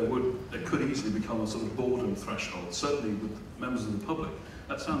on that there could easily become a sort of boredom threshold, certainly with members of the public.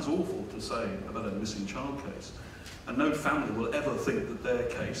 That sounds awful to say about a missing child case. And no family will ever think that their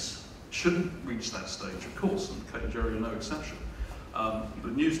case shouldn't reach that stage, of course, and Kate and Jerry are no exception. The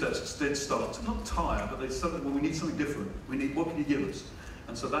news desks did start to not tire, but they said, well, we need something different. What can you give us?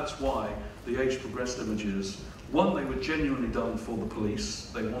 And so that's why the age-progressed images, one, they were genuinely done for the police.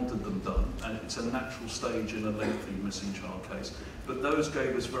 They wanted them done, and it's a natural stage in a lengthy missing child case. But those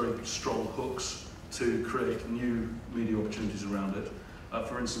gave us very strong hooks to create new media opportunities around it.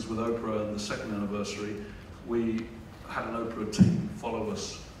 For instance, with Oprah and the 2nd anniversary, we had an Oprah team follow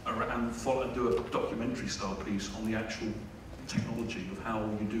us around and do a documentary-style piece on the actual technology of how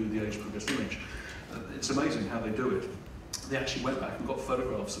you do the age-progressed image. It's amazing how they do it. They actually went back and got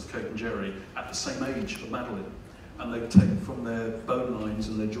photographs of Kate and Jerry at the same age of Madeleine. And they've taken from their bone lines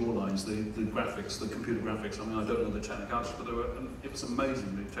and their jaw lines, the graphics, the computer graphics. I mean, I don't know the technicalities, but it was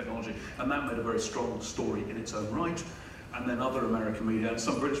amazing, the technology. And that made a very strong story in its own right. And then other American media and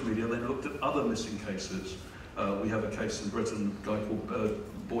some British media then looked at other missing cases. We have a case in Britain, a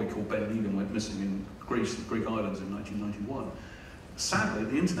boy called Ben Needham went missing in Greece, the Greek islands in 1991. Sadly,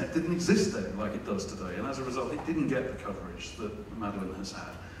 the internet didn't exist then like it does today, and as a result, it didn't get the coverage that Madeleine has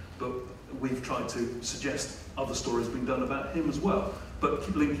had. But we've tried to suggest other stories being done about him as well, but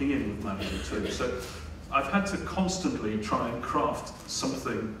keep linking in with Madeleine too. So I've had to constantly try and craft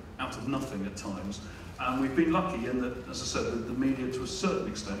something out of nothing at times, and we've been lucky in that, as I said, the media to a certain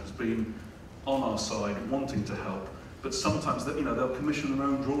extent has been on our side, wanting to help, but sometimes they'll commission their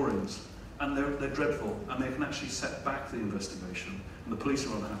own drawings, and they're dreadful, and they can actually set back the investigation, and the police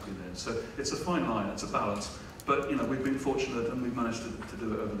are unhappy then. So it's a fine line, it's a balance, but we've been fortunate and we've managed to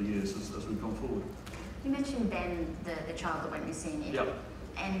do it over the years as we've gone forward. You mentioned Ben, the child that went missing. Yep.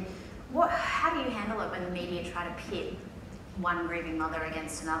 And how do you handle it when the media try to pit one grieving mother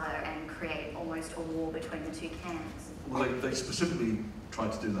against another and create almost a war between the two camps? Well, they specifically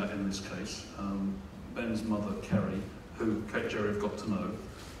tried to do that in this case. Ben's mother, Kerry, who Kate and Jerry have got to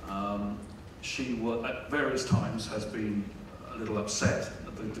know, she at various times has been a little upset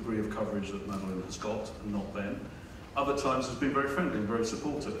at the degree of coverage that Madeleine has got and not Ben. Other times has been very friendly and very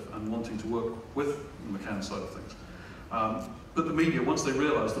supportive and wanting to work with the McCann side of things. But the media, once they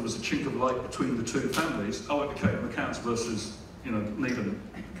realised there was a chink of light between the two families, it became McCann's versus Needham,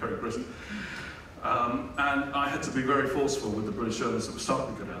 Kerry Britton. And I had to be very forceful with the British journalists that were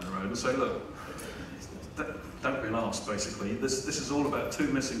starting to go down the road and say, look, don't be an arse, basically. This is all about two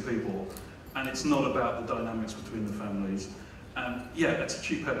missing people, and it's not about the dynamics between the families. And yeah, it's a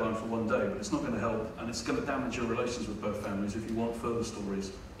cheap headline for one day, but it's not going to help, and it's going to damage your relations with both families if you want further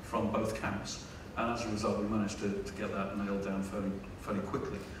stories from both camps. And as a result, we managed to get that nailed down fairly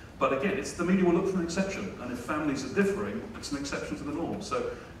quickly. But again, the media will look for an exception, and if families are differing, it's an exception to the norm.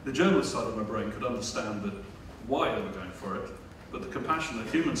 So the journalist side of my brain could understand why they were going for it, but the compassionate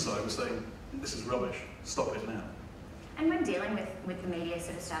human side was saying, this is rubbish, stop it now. And when dealing with the media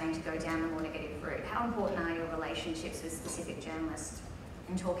sort of starting to go down the more negative route, how important are your relationships with specific journalists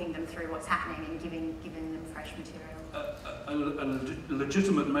and talking them through what's happening and giving them fresh material? A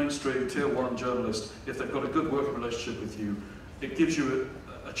legitimate mainstream tier 1 journalist, if they've got a good working relationship with you, it gives you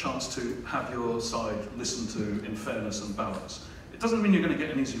a chance to have your side listened to in fairness and balance. It doesn't mean you're going to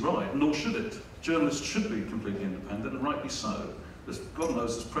get an easy ride, nor should it. Journalists should be completely independent, and rightly so. God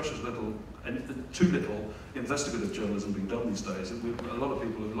knows there's precious little, and too little investigative journalism being done these days. A lot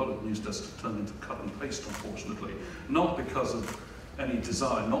of news desks have turned into cut and paste, unfortunately. Not because of any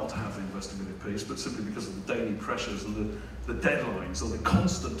desire not to have the investigative piece, but simply because of the daily pressures and the deadlines, or the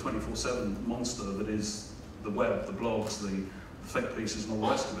constant 24/7 monster that is the web, the blogs, the fake pieces and all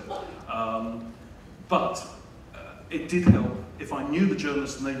the rest of it. But it did help if I knew the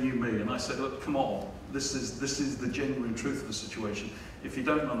journalists and they knew me, and I said, look, come on, this is the genuine truth of the situation. If you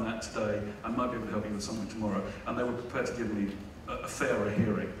don't run that today, I might be able to help you with something tomorrow. And they were prepared to give me a fairer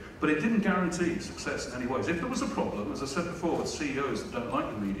hearing. But it didn't guarantee success in any ways. If there was a problem, as I said before, with CEOs that don't like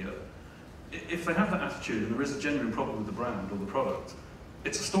the media, if they have that attitude and there is a genuine problem with the brand or the product,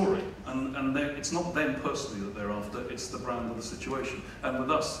 it's a story. And it's not them personally that they're after, it's the brand or the situation. And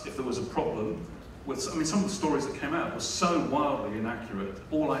with us, if there was a problem, I mean, some of the stories that came out were so wildly inaccurate.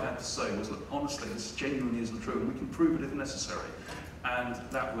 All I had to say was, look, honestly, this genuinely isn't true, and we can prove it if necessary. And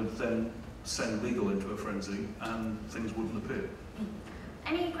that would then send legal into a frenzy, and things wouldn't appear.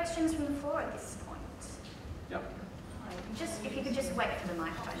 Any questions from the floor at this point? Yeah. Just, if you could just wait for the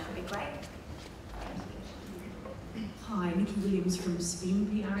microphone, that would be great. Hi, Nikki Williams from Spin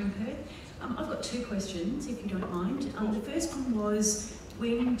PR in Perth. I've got two questions, if you don't mind. The first one was,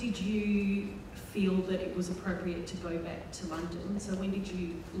 when did you feel that it was appropriate to go back to London? So when did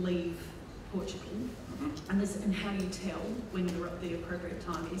you leave Portugal? And how do you tell when the appropriate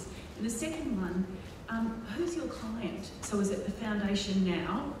time is? And the second one, who's your client? So is it the foundation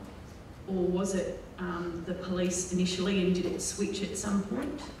now, or was it the police initially, and did it switch at some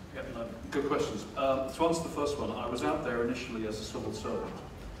point? Yeah, no, good questions. To answer the first one, I was out there initially as a civil servant.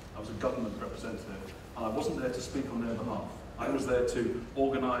 I was a government representative, and I wasn't there to speak on their behalf. I was there to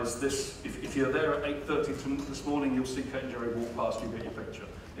organise this. If you're there at 8:30 this morning, you'll see Kate and Jerry walk past, you get your picture.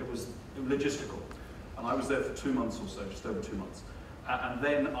 It was logistical. And I was there for 2 months or so, just over 2 months. And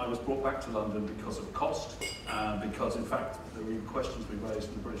then I was brought back to London because of cost, because in fact there were questions we raised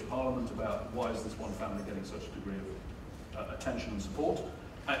in the British Parliament about why is this one family getting such a degree of attention and support.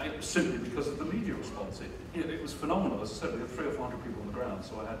 It was simply because of the media response. It was phenomenal. As I said, we had 300 or 400 people on the ground,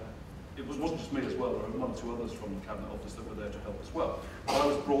 so it wasn't just me as well, there were 1 or 2 others from the Cabinet Office that were there to help as well. But I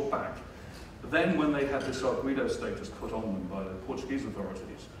was brought back. Then when they had this arguido status put on them by the Portuguese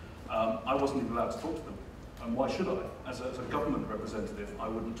authorities, I wasn't even allowed to talk to them. And why should I? As a government representative, I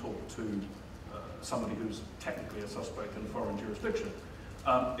wouldn't talk to somebody who's technically a suspect in a foreign jurisdiction.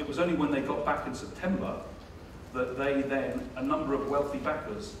 It was only when they got back in September that a number of wealthy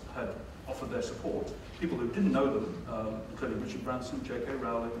backers had offered their support, people who didn't know them, including Richard Branson, J.K.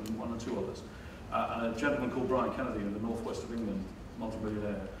 Rowling, and 1 or 2 others. And a gentleman called Brian Kennedy in the northwest of England,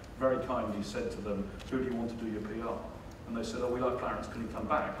 multi-millionaire, very kindly said to them, who do you want to do your PR? And they said, oh, we like Clarence, can you come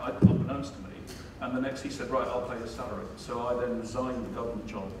back? Unbeknownst to me. And the next he said, right, I'll pay his salary. So I then resigned the government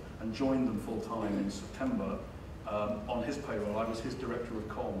job and joined them full-time in September on his payroll. I was his director of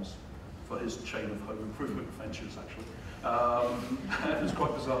comms for his chain of home improvement ventures, actually. It was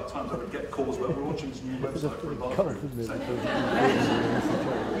quite bizarre at times. I would get calls where we're watching this new website for a bathroom.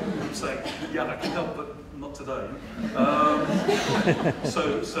 Saying, yeah, I can help, but not today.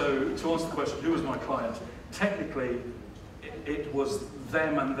 So to answer the question, who was my client? Technically, it was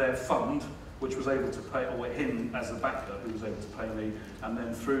them and their fund, which was able to pay, or him as the backer, who was able to pay me, and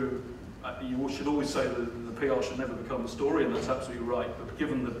then through, you should always say that the PR should never become the story, and that's absolutely right, but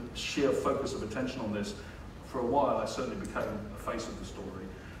given the sheer focus of attention on this, for a while I certainly became a face of the story,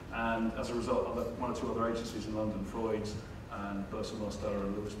 and as a result, 1 or 2 other agencies in London, Freud's and Burson Marsteller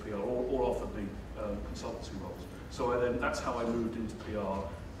and Lewis PR, all offered me consultancy roles. So that's how I moved into PR,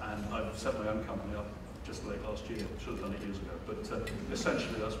 and I've set my own company up just late last year. Should have done it years ago, but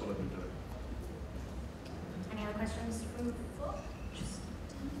essentially that's what I've been doing. Any other questions from the floor?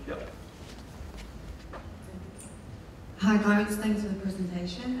 Yeah. Hi Clarence, thanks for the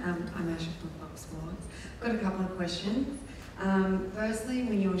presentation. I'm Asha from Fox Sports. I've got a couple of questions. Firstly,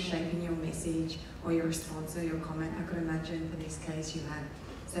 when you're shaping your message or your response or your comment, I could imagine for this case you had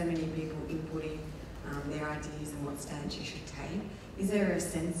so many people inputting their ideas and what stance you should take. Is there a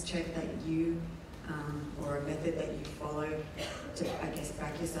sense check that you or a method that you follow to, I guess,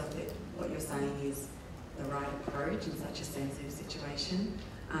 back yourself that what you're saying is the right approach in such a sensitive situation?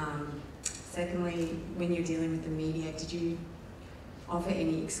 Secondly, when you're dealing with the media, did you offer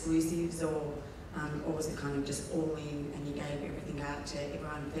any exclusives or was it kind of just all in and you gave everything out to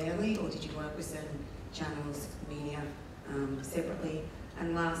everyone fairly, or did you work with certain channels, media, separately?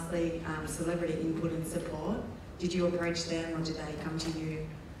 And lastly, celebrity input and support. Did you approach them or did they come to you?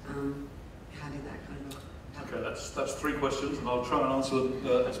 How did that kind of happen? Okay, that's 3 questions, and I'll try and answer them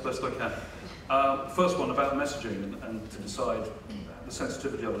as best I can. First one about messaging and to decide the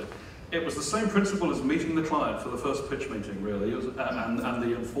sensitivity of it. It was the same principle as meeting the client for the first pitch meeting, really, it was, and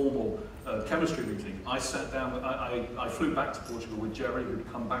the informal chemistry meeting. I sat down, I flew back to Portugal with Jerry,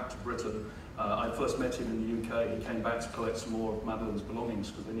 who'd come back to Britain. I first met him in the UK. He came back to collect some more of Madeleine's belongings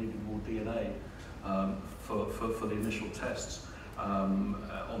because they needed more DNA for the initial tests on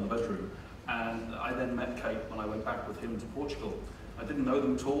the bedroom. And I then met Kate when I went back with him to Portugal. I didn't know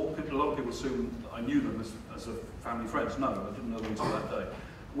them at all. A lot of people assume I knew them as a family friends. No, I didn't know them until that day.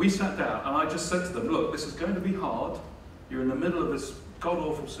 We sat down and I just said to them, look, this is going to be hard. You're in the middle of this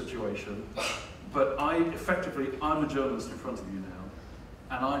god-awful situation, but I'm a journalist in front of you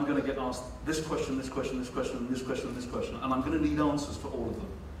now, and I'm going to get asked this question, this question, this question, and this question, and this question, and I'm going to need answers for all of them.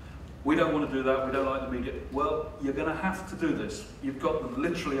 We don't want to do that, we don't like the media. Well, you're going to have to do this. You've got them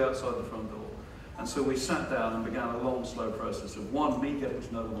literally outside the front door. And so we sat down and began a long, slow process of, one, me getting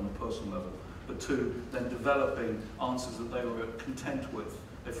to know them on a personal level, but two, then developing answers that they were content with.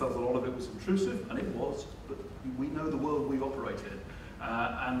 They felt a lot of it was intrusive, and it was, but we know the world we operate in.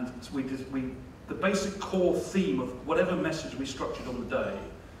 And the basic core theme of whatever message we structured on the day,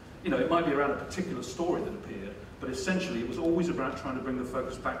 it might be around a particular story that appeared, but essentially it was always about trying to bring the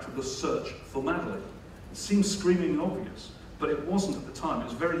focus back to the search for Madeleine. It seems screaming obvious, but it wasn't at the time. It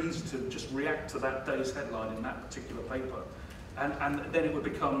was very easy to just react to that day's headline in that particular paper. And then it would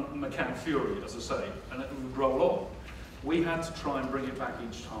become McCann Fury, as I say, and it would roll on. We had to try and bring it back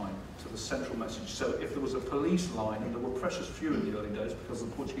each time to the central message. So if there was a police line, and there were precious few in the early days because the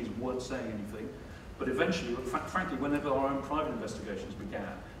Portuguese weren't saying anything, but eventually, frankly, whenever our own private investigations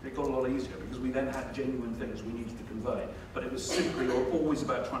began, it got a lot easier because we then had genuine things we needed to convey. But it was simply always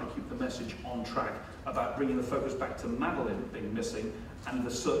about trying to keep the message on track, about bringing the focus back to Madeleine being missing and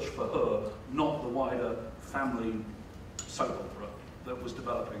the search for her, not the wider family soap opera that was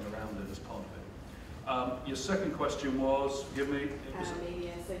developing around it as part of it. Your second question was, forgive me, it was...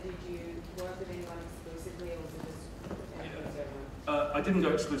 media, so did you work with anyone exclusively, or was it just I didn't go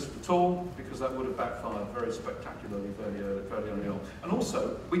exclusive at all, because that would have backfired very spectacularly very early on. And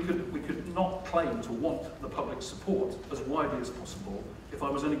also, we could not claim to want the public support as widely as possible if I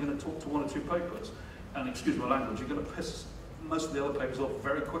was only going to talk to one or two papers. And excuse my language, you're going to piss most of the other papers off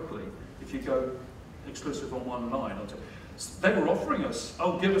very quickly if you go exclusive on one line or two. They were offering us,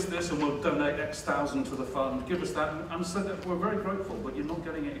 oh, give us this and we'll donate X thousand to the fund, give us that, and so that we're very grateful, but you're not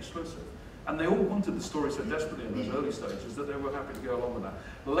getting it exclusive. And they all wanted the story so desperately in those early stages that they were happy to go along with that.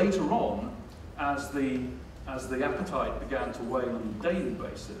 Later on, as the appetite began to wane on a daily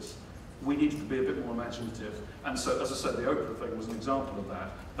basis, we needed to be a bit more imaginative. And so, as I said, the Oprah thing was an example of that.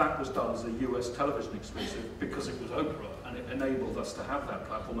 That was done as a US television exclusive because it was Oprah, and it enabled us to have that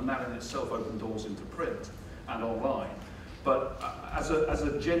platform, and that in itself opened doors into print and online. But as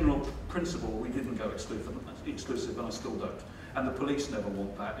a general principle, we didn't go exclusive, and I still don't. And the police never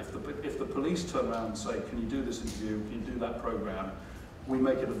want that. If the police turn around and say, can you do this interview, can you do that program, we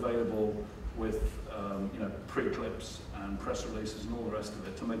make it available with pre-clips and press releases and all the rest of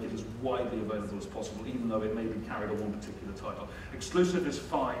it to make it as widely available as possible, even though it may be carried on one particular title. Exclusive is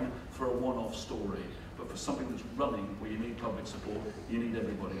fine for a one-off story, but for something that's running where you need public support, you need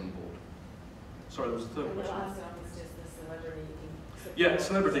everybody on board. Sorry, there was a third question. The last one was just the celebrity thing. Yeah,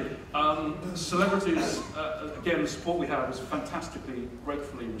 celebrity. Celebrities, again, the support we had was fantastically,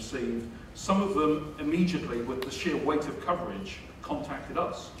 gratefully received. Some of them immediately, with the sheer weight of coverage, contacted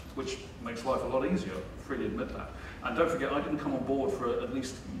us, which makes life a lot easier, freely admit that. And don't forget, I didn't come on board for at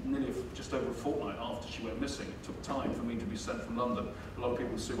least just over a fortnight after she went missing. It took time for me to be sent from London. A lot of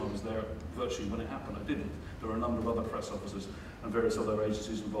people assume I was there virtually when it happened. I didn't. There were a number of other press officers and various other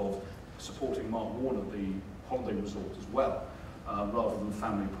agencies involved supporting Mark Ward at the holiday resort as well, rather than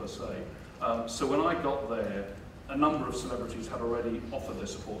family per se. So when I got there, a number of celebrities had already offered their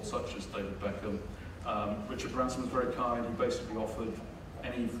support, such as David Beckham. Richard Branson was very kind. He basically offered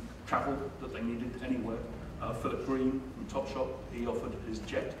any travel that they needed anywhere. Philip Green from Topshop, he offered his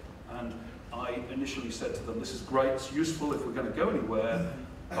jet. And I initially said to them, this is great, it's useful if we're going to go anywhere,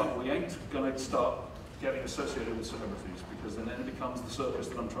 but we ain't going to start getting associated with celebrities, because then it becomes the circus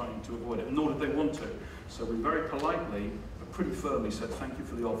that I'm trying to avoid it, nor did they want to. So we very politely, but pretty firmly said, thank you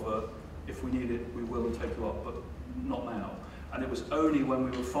for the offer. If we need it, we will take you up, but not now. And it was only when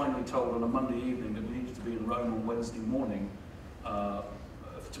we were finally told on a Monday evening that we needed to be in Rome on Wednesday morning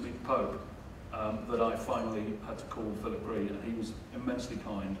to meet the Pope, that I finally had to call Philip Green, and he was immensely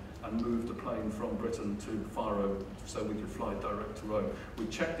kind and moved the plane from Britain to Faro so we could fly direct to Rome. We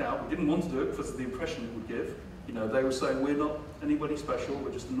checked out. We didn't want to do it because of the impression it would give. You know, they were saying, we're not anybody special,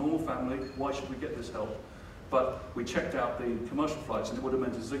 we're just a normal family, why should we get this help? But we checked out the commercial flights, and it would have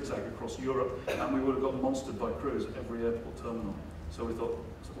meant a zigzag across Europe, and we would have got monstered by crews at every airport terminal. So we thought,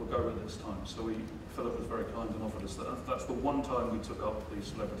 so we'll go with it this time. So Philip was very kind and offered us that. That's the one time we took up the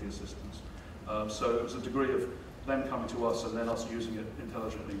celebrity assistance. So it was a degree of them coming to us and then us using it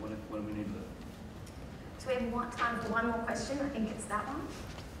intelligently when we needed it. So we have time for one more question. I think it's that one.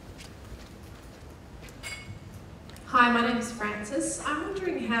 Hi, my name is Frances. I'm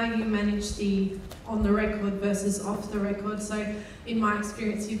wondering how you manage the on the record versus off the record. So in my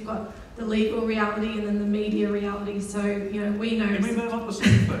experience, you've got the legal reality and then the media reality. So, you know, we know... You mean they're not the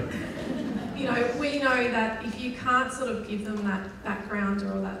same thing? You know, we know that if you can't sort of give them that background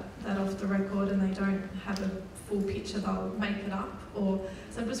or that off the record and they don't have a full picture, they'll make it up. So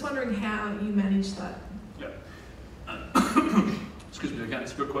I'm just wondering how you manage that. Yeah. Excuse me again,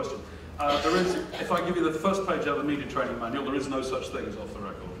 it's a good question. If I give you the first page of the media training manual, there is no such thing as off the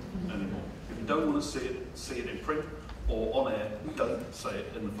record anymore. If you don't want to see it in print or on air, don't say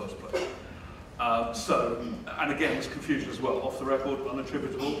it in the first place. And again, there's confusion as well. Off the record,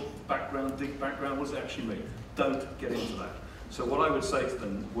 unattributable, background, deep background, what does it actually mean? Don't get into that. So what I would say to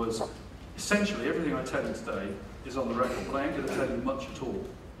them was, essentially everything I tell you today is on the record, but I ain't going to tell you much at all.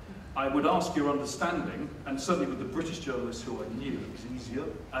 I would ask your understanding, and certainly with the British journalists who I knew, it was easier,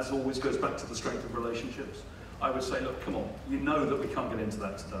 as always goes back to the strength of relationships. I would say, look, come on, you know that we can't get into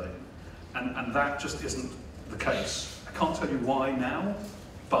that today. And that just isn't the case. I can't tell you why now,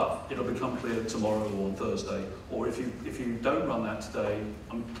 but it'll become clear tomorrow or on Thursday. Or if you don't run that today,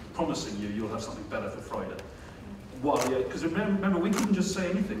 I'm promising you, you'll have something better for Friday. Why? Because remember, we couldn't just say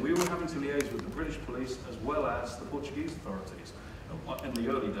anything. We were having to liaise with the British police as well as the Portuguese authorities in the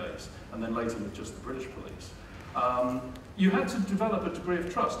early days, and then later with just the British police. You had to develop a degree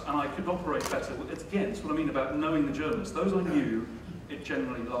of trust, and I could operate better. Again, it's what I mean about knowing the journalists. Those I knew, it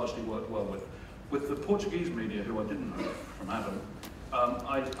generally largely worked well with. With the Portuguese media, who I didn't know from Adam,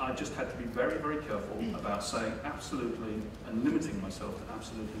 I just had to be very, very careful about saying absolutely and limiting myself to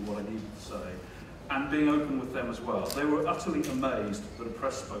absolutely what I needed to say, and being open with them as well. They were utterly amazed that a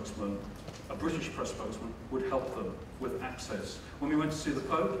press spokesman, a British press spokesman, would help them with access. When we went to see the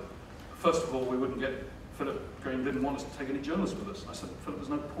Pope, first of all, we wouldn't get, Philip Green didn't want us to take any journalists with us. I said, Philip, there's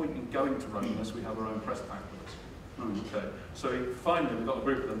no point in going to Rome unless we have our own press pack with us. Okay, so finally we got a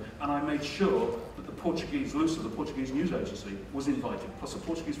group of them, and I made sure that the Portuguese, LUSA, the Portuguese news agency, was invited, plus a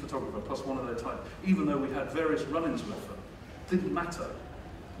Portuguese photographer, plus one of their type, even though we had various run-ins with them. Didn't matter.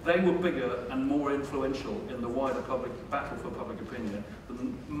 They were bigger and more influential in the wider public battle for public opinion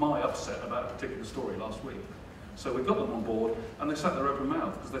than my upset about a particular story last week. So we got them on board, and they sat there open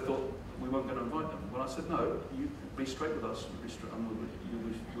mouthed because they thought we weren't going to invite them. When I said, no, you be straight with us, we'll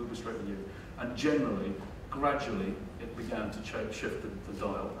be straight with you. And generally, gradually, it began to shift the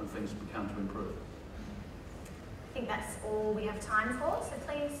dial, and things began to improve. I think that's all we have time for, so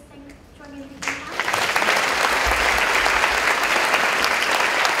please join me in thanking